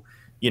 Brown who,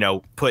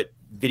 put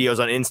videos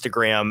on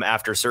Instagram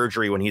after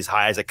surgery when he's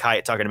high as a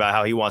kite talking about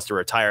how he wants to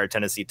retire a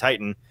Tennessee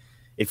Titan,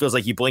 it feels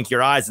like you blink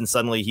your eyes and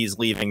suddenly he's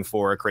leaving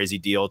for a crazy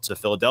deal to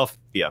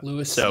Philadelphia. What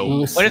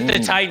if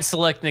the Titans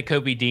select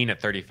Nakobe Dean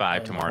at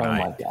 35 tomorrow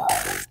night? Oh, my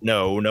God.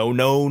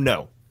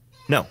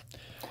 No.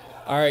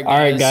 All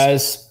right,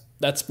 guys.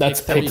 That's pick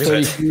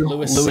 32.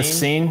 Lewis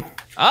Cine.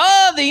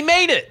 Oh, he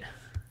made it.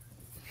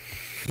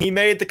 He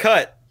made the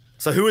cut.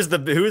 So who is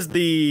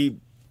the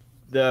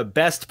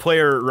best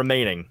player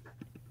remaining?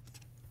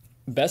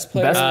 Best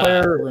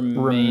player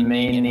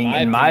remaining,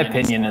 in my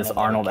opinion, is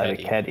Arnold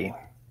Ebiketie.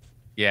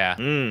 Yeah,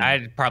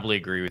 I'd probably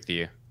agree with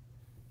you.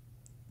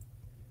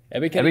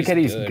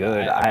 Ebiketie's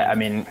good. I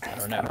mean, I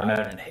don't know. I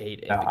wouldn't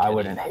hate Ebiketie. I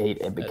wouldn't hate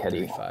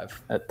Ebiketie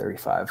at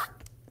 35.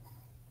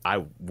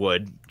 I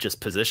would, just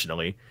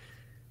positionally.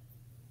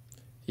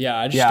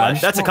 Yeah,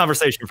 that's a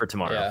conversation for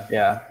tomorrow.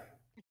 Yeah.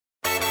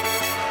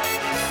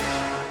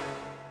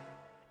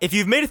 If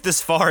you've made it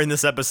this far in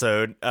this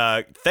episode,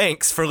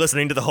 thanks for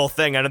listening to the whole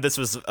thing. I know this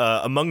was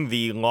among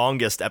the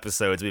longest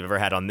episodes we've ever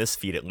had on this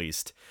feed, at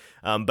least.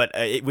 But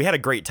we had a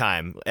great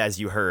time, as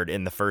you heard,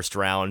 in the first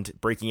round,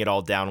 breaking it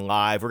all down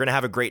live. We're going to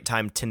have a great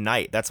time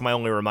tonight. That's my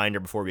only reminder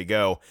before we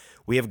go.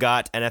 We have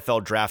got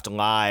NFL Draft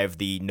Live,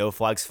 the No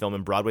Flags Film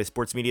and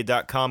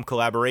BroadwaySportsMedia.com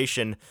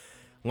collaboration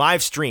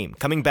live stream,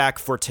 coming back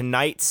for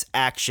tonight's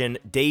action,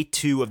 day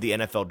 2 of the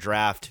NFL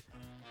Draft.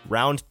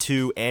 Round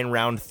 2 and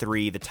round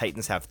 3, the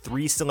Titans have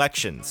 3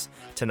 selections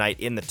tonight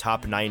in the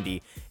top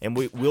 90, and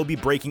we'll be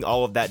breaking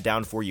all of that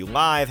down for you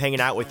live, hanging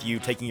out with you,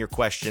 taking your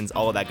questions,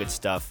 all of that good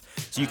stuff.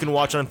 So you can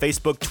watch on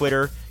Facebook,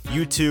 Twitter,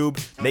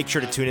 YouTube. Make sure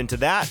to tune into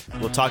that.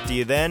 We'll talk to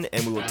you then,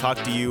 and we will talk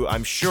to you,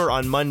 I'm sure,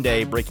 on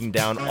Monday, breaking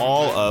down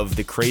all of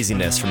the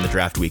craziness from the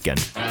draft weekend.